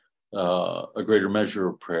ourselves a greater measure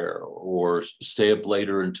of prayer or stay up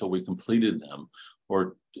later until we completed them.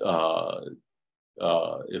 Or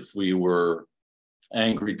if we were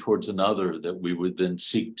angry towards another, that we would then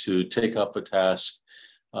seek to take up a task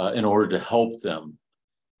in order to help them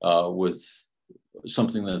with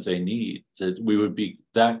something that they need, that we would be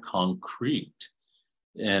that concrete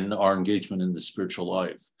in our engagement in the spiritual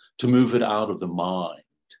life, to move it out of the mind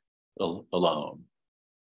alone.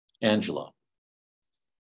 Angela.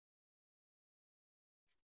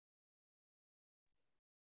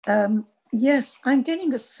 Yes, I'm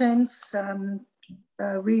getting a sense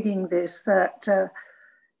reading this that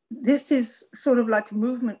this is sort of like a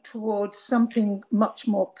movement towards something much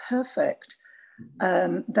more perfect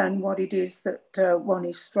than what it is that one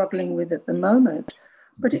is struggling with at the moment.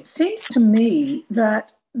 But it seems to me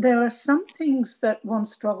that there are some things that one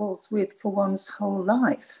struggles with for one's whole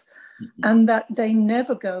life and that they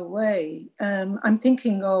never go away. I'm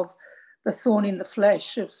thinking of the thorn in the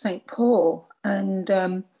flesh of St. Paul and,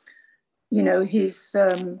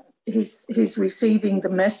 he's receiving the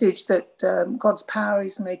message that God's power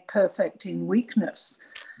is made perfect in weakness.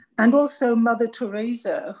 And also Mother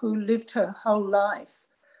Teresa, who lived her whole life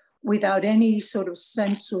without any sort of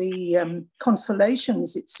sensory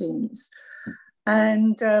consolations, it seems.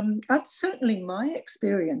 And that's certainly my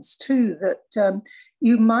experience too, that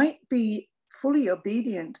you might be fully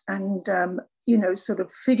obedient and sort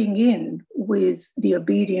of fitting in with the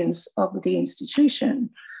obedience of the institution.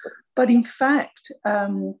 But in fact,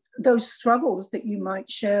 those struggles that you might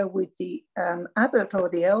share with the abbot or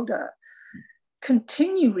the elder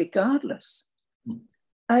continue regardless.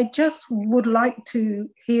 I just would like to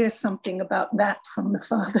hear something about that from the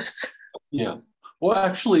fathers. Yeah. Well,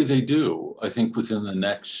 actually, they do, I think, within the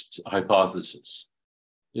next hypothesis,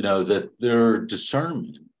 that their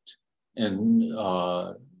discernment and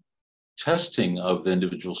testing of the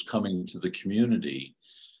individuals coming to the community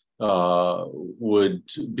would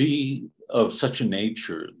be of such a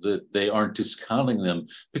nature that they aren't discounting them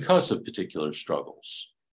because of particular struggles.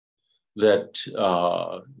 That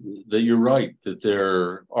you're right, that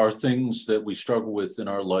there are things that we struggle with in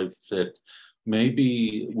our life that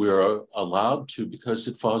maybe we're allowed to because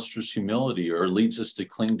it fosters humility or leads us to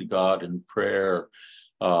cling to God in prayer,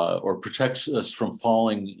 or protects us from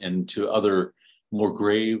falling into other more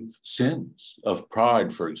grave sins of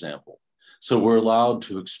pride, for example. So we're allowed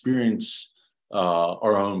to experience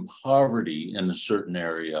our own poverty in a certain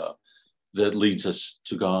area that leads us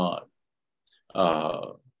to God.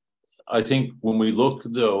 I think when we look,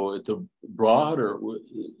 though, at the broader,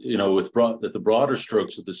 at the broader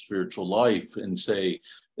strokes of the spiritual life and say,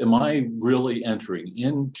 am I really entering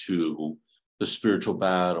into the spiritual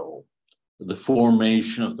battle, the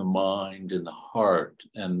formation of the mind and the heart,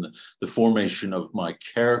 and the formation of my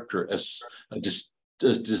character as a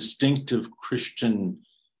distinctive Christian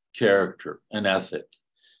character and ethic?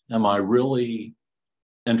 Am I really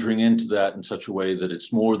entering into that in such a way that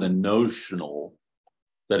it's more than notional,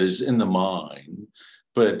 that is in the mind,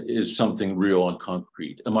 but is something real and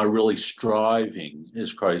concrete? Am I really striving,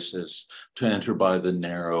 as Christ says, to enter by the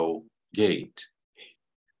narrow gate?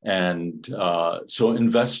 And so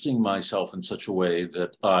investing myself in such a way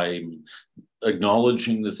that I'm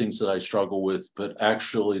acknowledging the things that I struggle with, but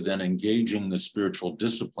actually then engaging the spiritual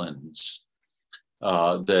disciplines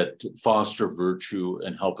that foster virtue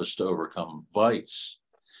and help us to overcome vice.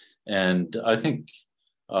 And I think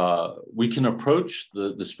we can approach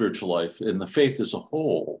the spiritual life and the faith as a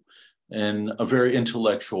whole in a very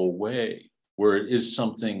intellectual way, where it is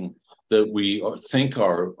something that we think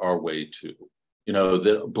our way to.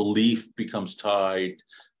 That belief becomes tied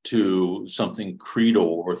to something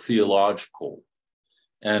creedal or theological,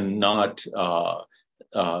 and not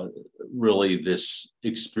really this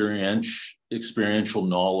experiential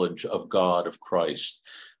knowledge of God, of Christ,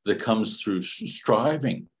 that comes through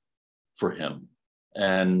striving for him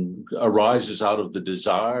and arises out of the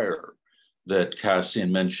desire that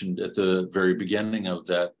Cassian mentioned at the very beginning of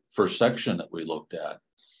that first section that we looked at.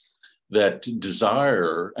 That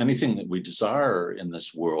desire, anything that we desire in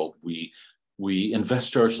this world, we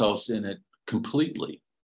invest ourselves in it completely,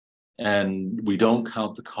 and we don't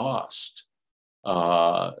count the cost.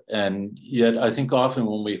 And yet, I think often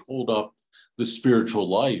when we hold up the spiritual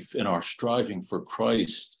life in our striving for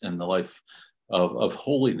Christ and the life of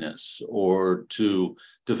holiness, or to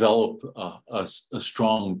develop a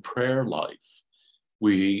strong prayer life,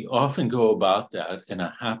 we often go about that in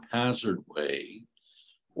a haphazard way,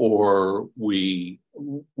 or we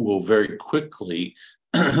will very quickly,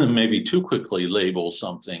 maybe too quickly, label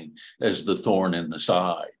something as the thorn in the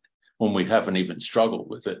side when we haven't even struggled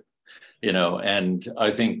with it, And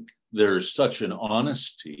I think there's such an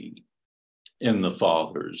honesty in the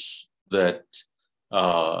fathers that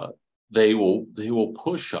they will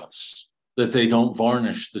push us, that they don't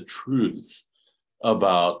varnish the truth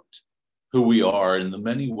about who we are in the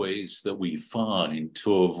many ways that we find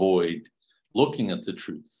to avoid looking at the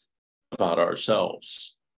truth about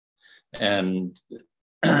ourselves. And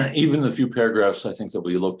even the few paragraphs I think that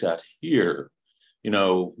we looked at here,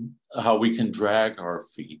 how we can drag our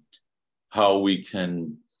feet, how we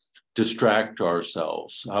can distract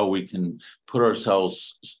ourselves, how we can put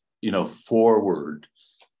ourselves, forward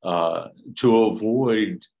to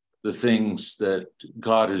avoid the things that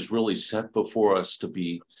God has really set before us to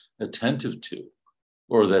be attentive to,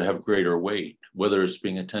 or that have greater weight, whether it's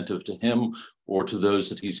being attentive to him or to those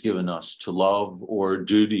that he's given us to love, or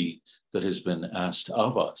duty that has been asked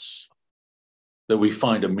of us, that we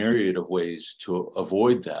find a myriad of ways to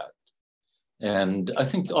avoid that. And I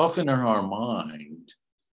think often in our mind,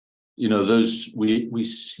 those we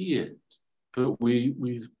see it, but we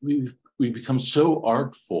become so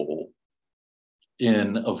artful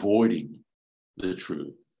in avoiding the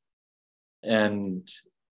truth. And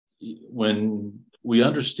when we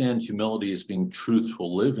understand humility as being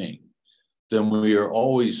truthful living, then we are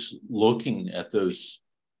always looking at those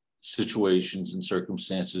situations and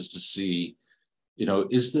circumstances to see,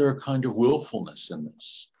 is there a kind of willfulness in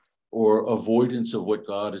this, or avoidance of what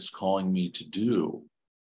God is calling me to do,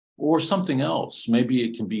 or something else. Maybe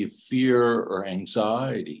it can be fear or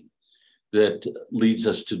anxiety that leads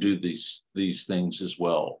us to do these things as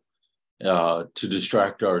well, to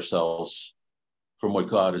distract ourselves from what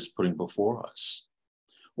God is putting before us,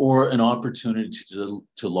 or an opportunity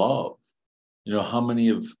to love. You know, how many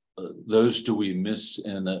of those do we miss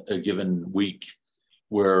in a given week,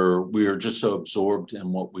 where we are just so absorbed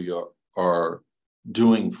in what we are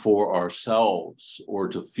doing for ourselves, or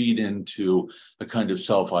to feed into a kind of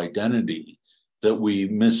self-identity, that we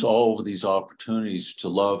miss all of these opportunities to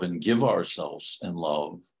love and give ourselves in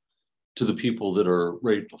love to the people that are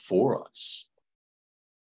right before us.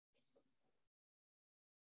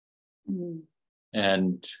 Mm.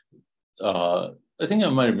 And I think I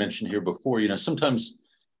might have mentioned here before, you know, sometimes,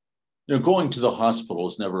 you know, going to the hospital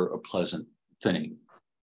is never a pleasant thing.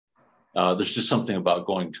 There's just something about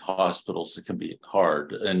going to hospitals that can be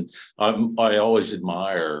hard. And I always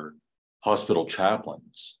admire hospital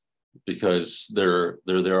chaplains, because they're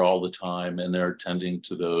there all the time, and they're attending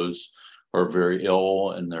to those who are very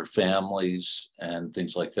ill and their families and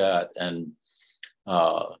things like that. And,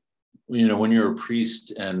 you know, when you're a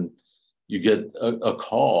priest and you get a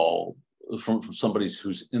call from somebody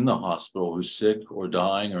who's in the hospital, who's sick or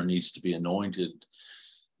dying or needs to be anointed,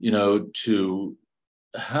 you know, to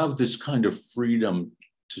have this kind of freedom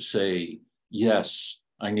to say, yes,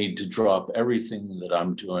 I need to drop everything that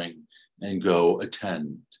I'm doing and go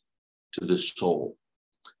attend to this soul.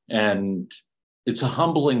 And it's a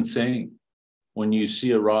humbling thing when you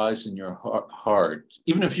see arise in your heart,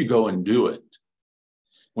 even if you go and do it,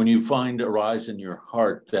 when you find arise in your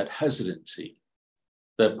heart that hesitancy,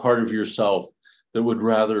 that part of yourself that would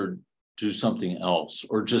rather do something else,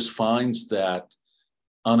 or just finds that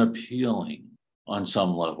unappealing on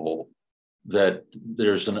some level, that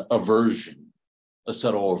there's an aversion, a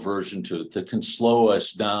subtle aversion to it that can slow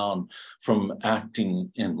us down from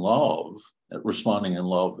acting in love, responding in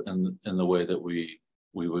love in the way that we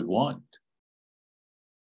would want.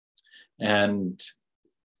 And,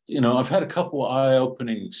 you know, I've had a couple of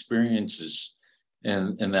eye-opening experiences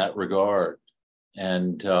in that regard.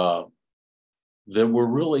 And that were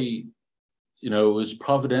really, you know, it was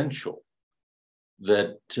providential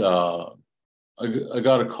that I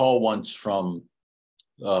got a call once from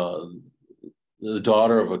the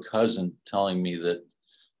daughter of a cousin telling me that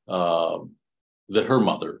that her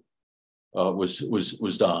mother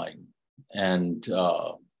was dying, and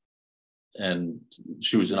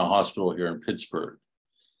she was in a hospital here in Pittsburgh,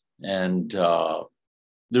 and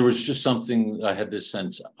there was just something, I had this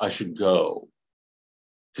sense I should go,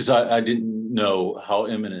 because I didn't know how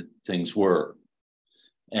imminent things were,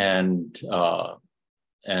 and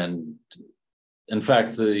in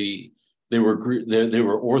fact they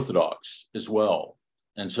were Orthodox as well,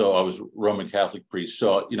 and so I was Roman Catholic priest.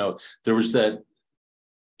 So, you know, there was that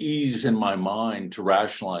ease in my mind to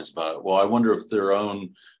rationalize about it. Well, I wonder if their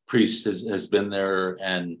own priest has been there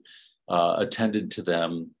and attended to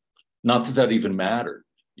them. Not that that even mattered,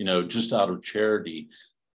 you know, just out of charity,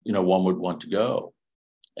 you know, one would want to go.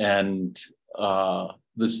 And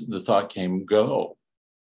the thought came, go.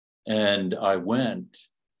 And I went,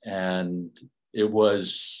 and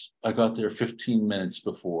I got there 15 minutes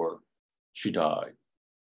before she died,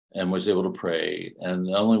 and was able to pray. And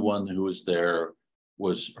the only one who was there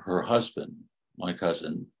was her husband, my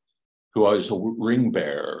cousin, who I was a ring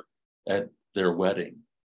bearer at their wedding.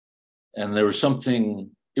 And there was something,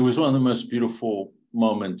 it was one of the most beautiful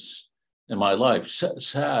moments in my life.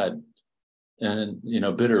 Sad and, you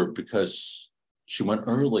know, bitter, because she went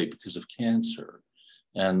early because of cancer,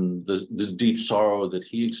 and the deep sorrow that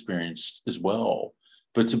he experienced as well.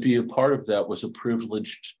 But to be a part of that was a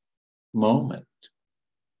privileged moment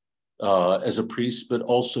as a priest, but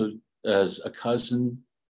also as a cousin,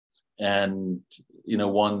 and, you know,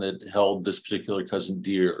 one that held this particular cousin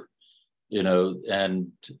dear, you know.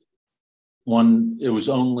 And it was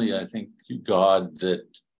only, I think, God that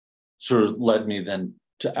sort of led me then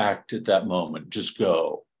to act at that moment. Just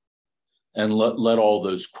go and let all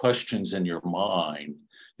those questions in your mind,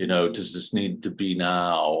 you know, does this need to be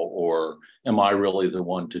now, or am I really the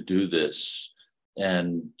one to do this?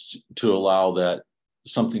 And to allow that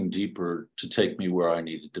something deeper to take me where I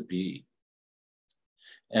needed to be.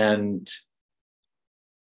 And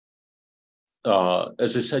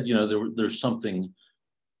as I said, you know, there's something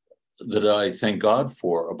that I thank God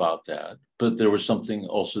for about that, but there was something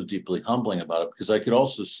also deeply humbling about it, because I could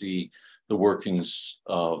also see the workings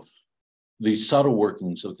of these subtle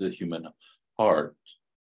workings of the human heart,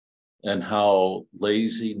 and how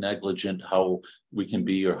lazy, negligent, how we can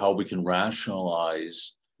be, or how we can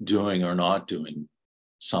rationalize doing or not doing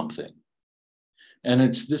something. And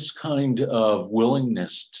it's this kind of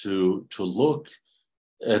willingness to look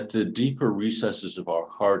at the deeper recesses of our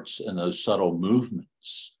hearts and those subtle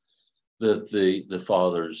movements that the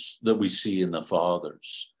fathers, that we see in the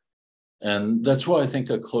fathers. And that's why I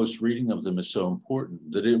think a close reading of them is so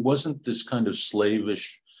important, that it wasn't this kind of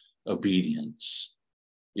slavish obedience,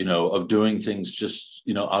 of doing things just,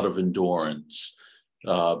 out of endurance,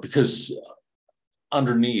 because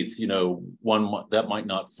underneath, one that might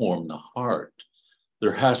not form the heart.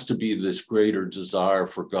 There has to be this greater desire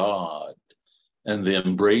for God and the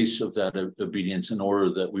embrace of that obedience in order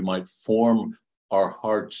that we might form our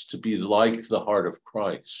hearts to be like the heart of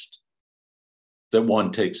Christ, that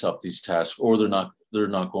one takes up these tasks, or they're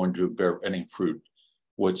not going to bear any fruit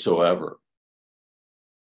whatsoever.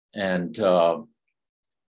 And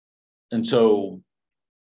so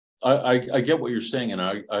I get what you're saying, and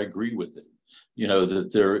I agree with it.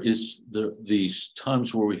 That there is these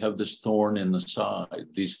times where we have this thorn in the side,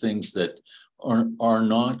 these things that are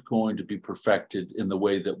not going to be perfected in the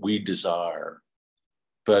way that we desire,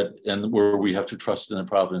 and where we have to trust in the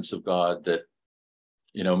providence of God that,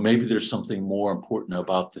 maybe there's something more important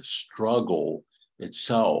about the struggle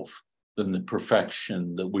itself than the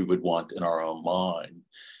perfection that we would want in our own mind.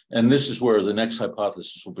 And this is where the next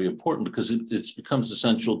hypothesis will be important, because it becomes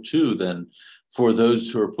essential too then for those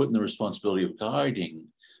who are put in the responsibility of guiding,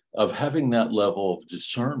 of having that level of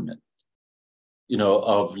discernment,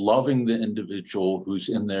 of loving the individual who's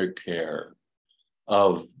in their care,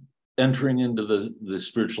 of entering into the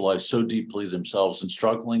spiritual life so deeply themselves and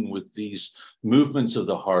struggling with these movements of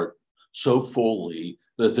the heart so fully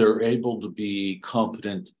that they're able to be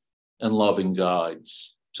competent and loving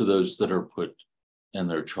guides to those that are put in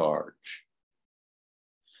their charge.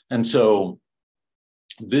 And so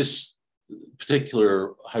this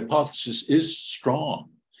particular hypothesis is strong.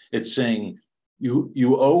 It's saying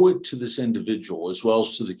you owe it to this individual as well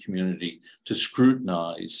as to the community to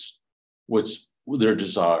scrutinize what's their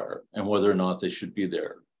desire and whether or not they should be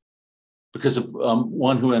there. Because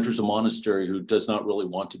one who enters a monastery who does not really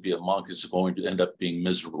want to be a monk is going to end up being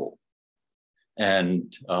miserable,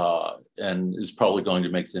 and is probably going to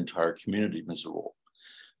make the entire community miserable.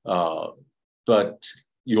 But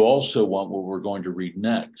you also want, what we're going to read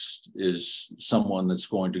next is someone that's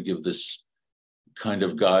going to give this kind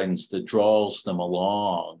of guidance that draws them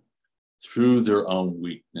along through their own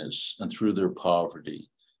weakness and through their poverty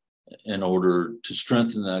in order to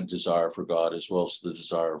strengthen that desire for God as well as the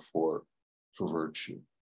desire for virtue.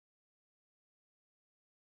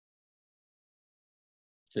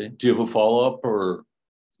 Okay, do you have a follow-up or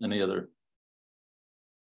any other?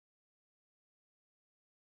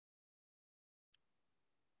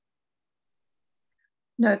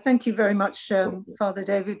 No, thank you very much, Father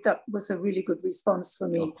David. That was a really good response for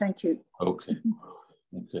me. Thank you. Okay.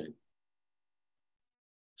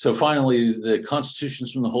 So finally, the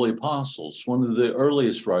Constitutions from the Holy Apostles, one of the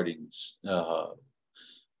earliest writings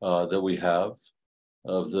that we have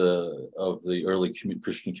of the early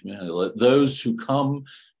Christian community. Let those who come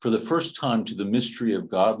for the first time to the mystery of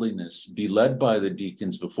godliness be led by the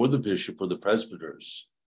deacons before the bishop or the presbyters.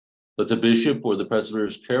 Let the bishop or the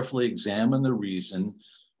presbyters carefully examine the reason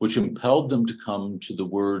which impelled them to come to the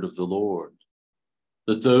word of the Lord.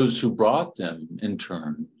 Let those who brought them, in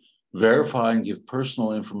turn, verify and give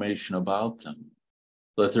personal information about them.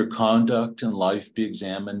 Let their conduct and life be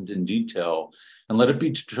examined in detail, and let it be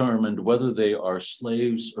determined whether they are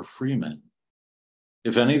slaves or freemen.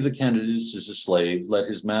 If any of the candidates is a slave, let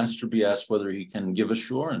his master be asked whether he can give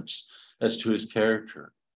assurance as to his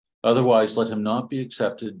character. Otherwise, let him not be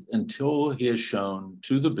accepted until he has shown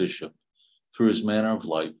to the bishop, through his manner of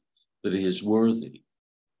life, that he is worthy.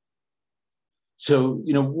 So,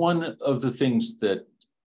 one of the things that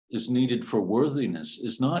is needed for worthiness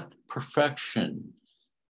is not perfection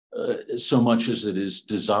so much as it is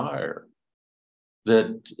desire,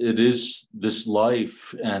 that it is this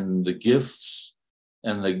life and the gifts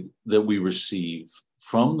and that we receive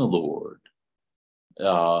from the Lord,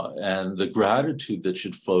 and the gratitude that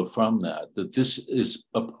should flow from that this is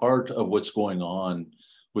a part of what's going on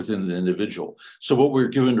within the individual. So what we're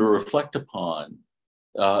given to reflect upon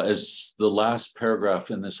as the last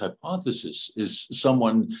paragraph in this hypothesis is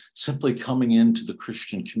someone simply coming into the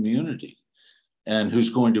Christian community and who's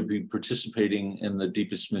going to be participating in the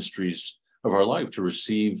deepest mysteries of our life to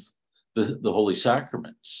receive the holy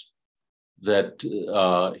sacraments. That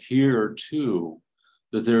here too,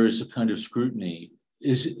 that there is a kind of scrutiny.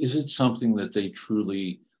 Is it something that they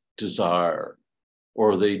truly desire,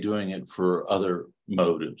 or are they doing it for other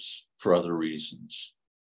motives, for other reasons?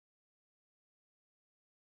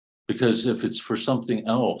 Because if it's for something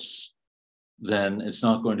else, then it's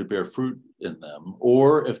not going to bear fruit in them.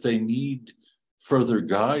 Or if they need further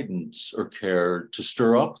guidance or care to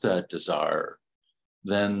stir up that desire,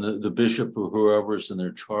 then the bishop or whoever's in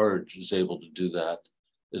their charge is able to do that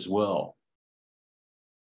as well.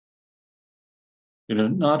 You know,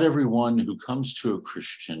 not everyone who comes to a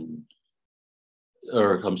Christian,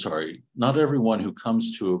 not everyone who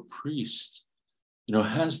comes to a priest, you know,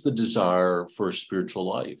 has the desire for a spiritual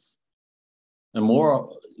life. And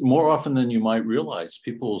more often than you might realize,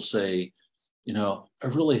 people will say, you know, I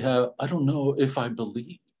don't know if I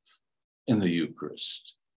believe in the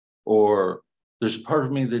Eucharist, or there's a part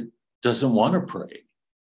of me that doesn't want to pray,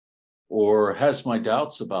 or has my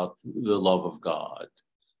doubts about the love of God.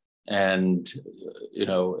 And, you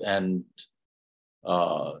know,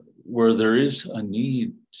 where there is a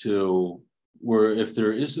need to, where if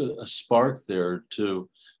there is a spark there, to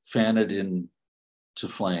fan it into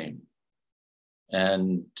flame,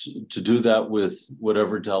 and to do that with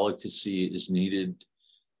whatever delicacy is needed,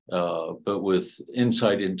 but with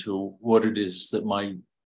insight into what it is that might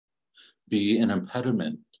be an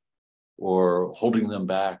impediment or holding them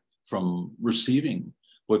back from receiving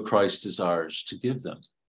what Christ desires to give them.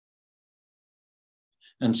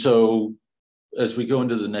 And so as we go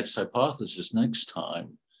into the next hypothesis next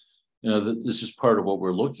time, you know, this is part of what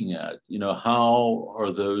we're looking at. You know, how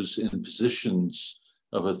are those in positions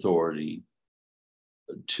of authority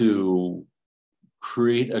to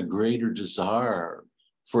create a greater desire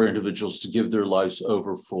for individuals to give their lives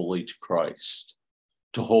over fully to Christ,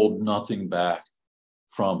 to hold nothing back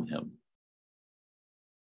from him?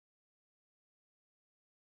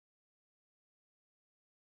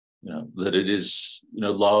 You know, that it is, you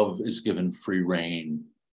know, love is given free rein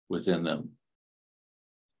within them.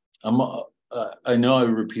 I know I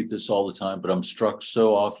repeat this all the time, but I'm struck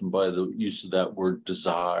so often by the use of that word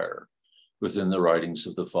desire within the writings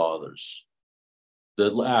of the fathers.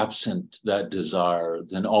 That absent that desire,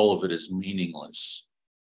 then all of it is meaningless.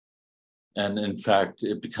 And in fact,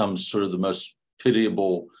 it becomes sort of the most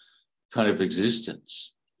pitiable kind of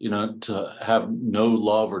existence, you know, to have no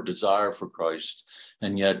love or desire for Christ,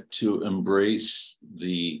 and yet to embrace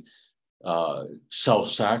the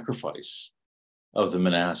self-sacrifice of the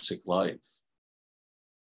monastic life.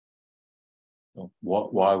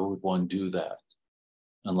 Why would one do that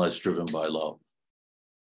unless driven by love?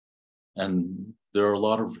 And there are a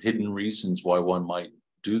lot of hidden reasons why one might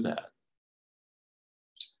do that.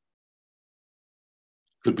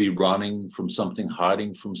 Could be running from something,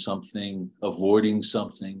 hiding from something, avoiding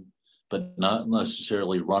something, but not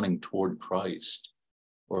necessarily running toward Christ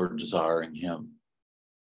or desiring him.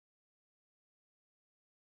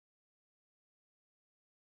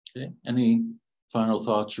 Okay, any final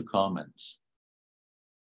thoughts or comments?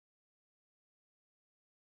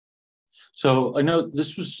 So I know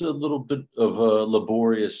this was a little bit of a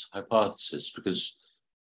laborious hypothesis because,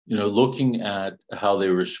 you know, looking at how they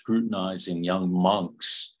were scrutinizing young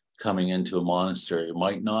monks coming into a monastery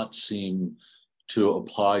might not seem to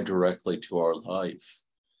apply directly to our life.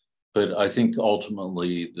 But I think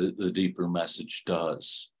ultimately the deeper message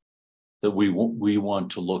does, that we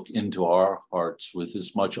want to look into our hearts with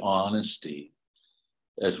as much honesty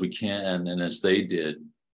as we can, and as they did,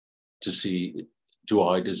 to see, do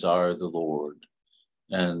I desire the Lord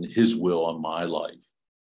and his will on my life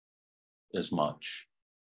as much?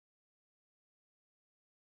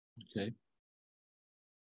 Okay.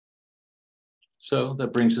 So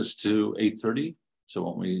that brings us to 8:30. So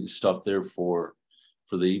why don't we stop there for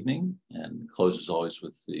the evening, and close as always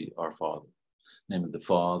with the Our Father. In the name of the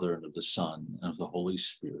Father, and of the Son, and of the Holy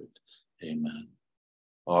Spirit. Amen.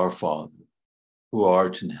 Our Father, who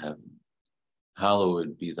art in heaven,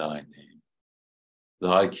 hallowed be thy name.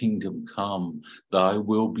 Thy kingdom come, thy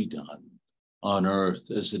will be done, on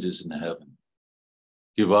earth as it is in heaven.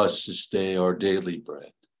 Give us this day our daily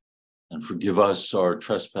bread, and forgive us our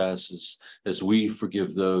trespasses as we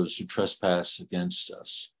forgive those who trespass against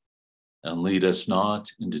us. And lead us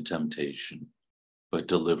not into temptation, but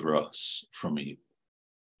deliver us from evil.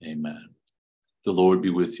 Amen. The Lord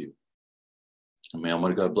be with you. And may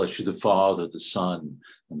Almighty God bless you, the Father, the Son,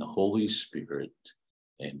 and the Holy Spirit.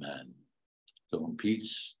 Amen. Go in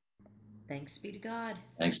peace. Thanks be to God.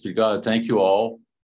 Thanks be to God. Thank you all.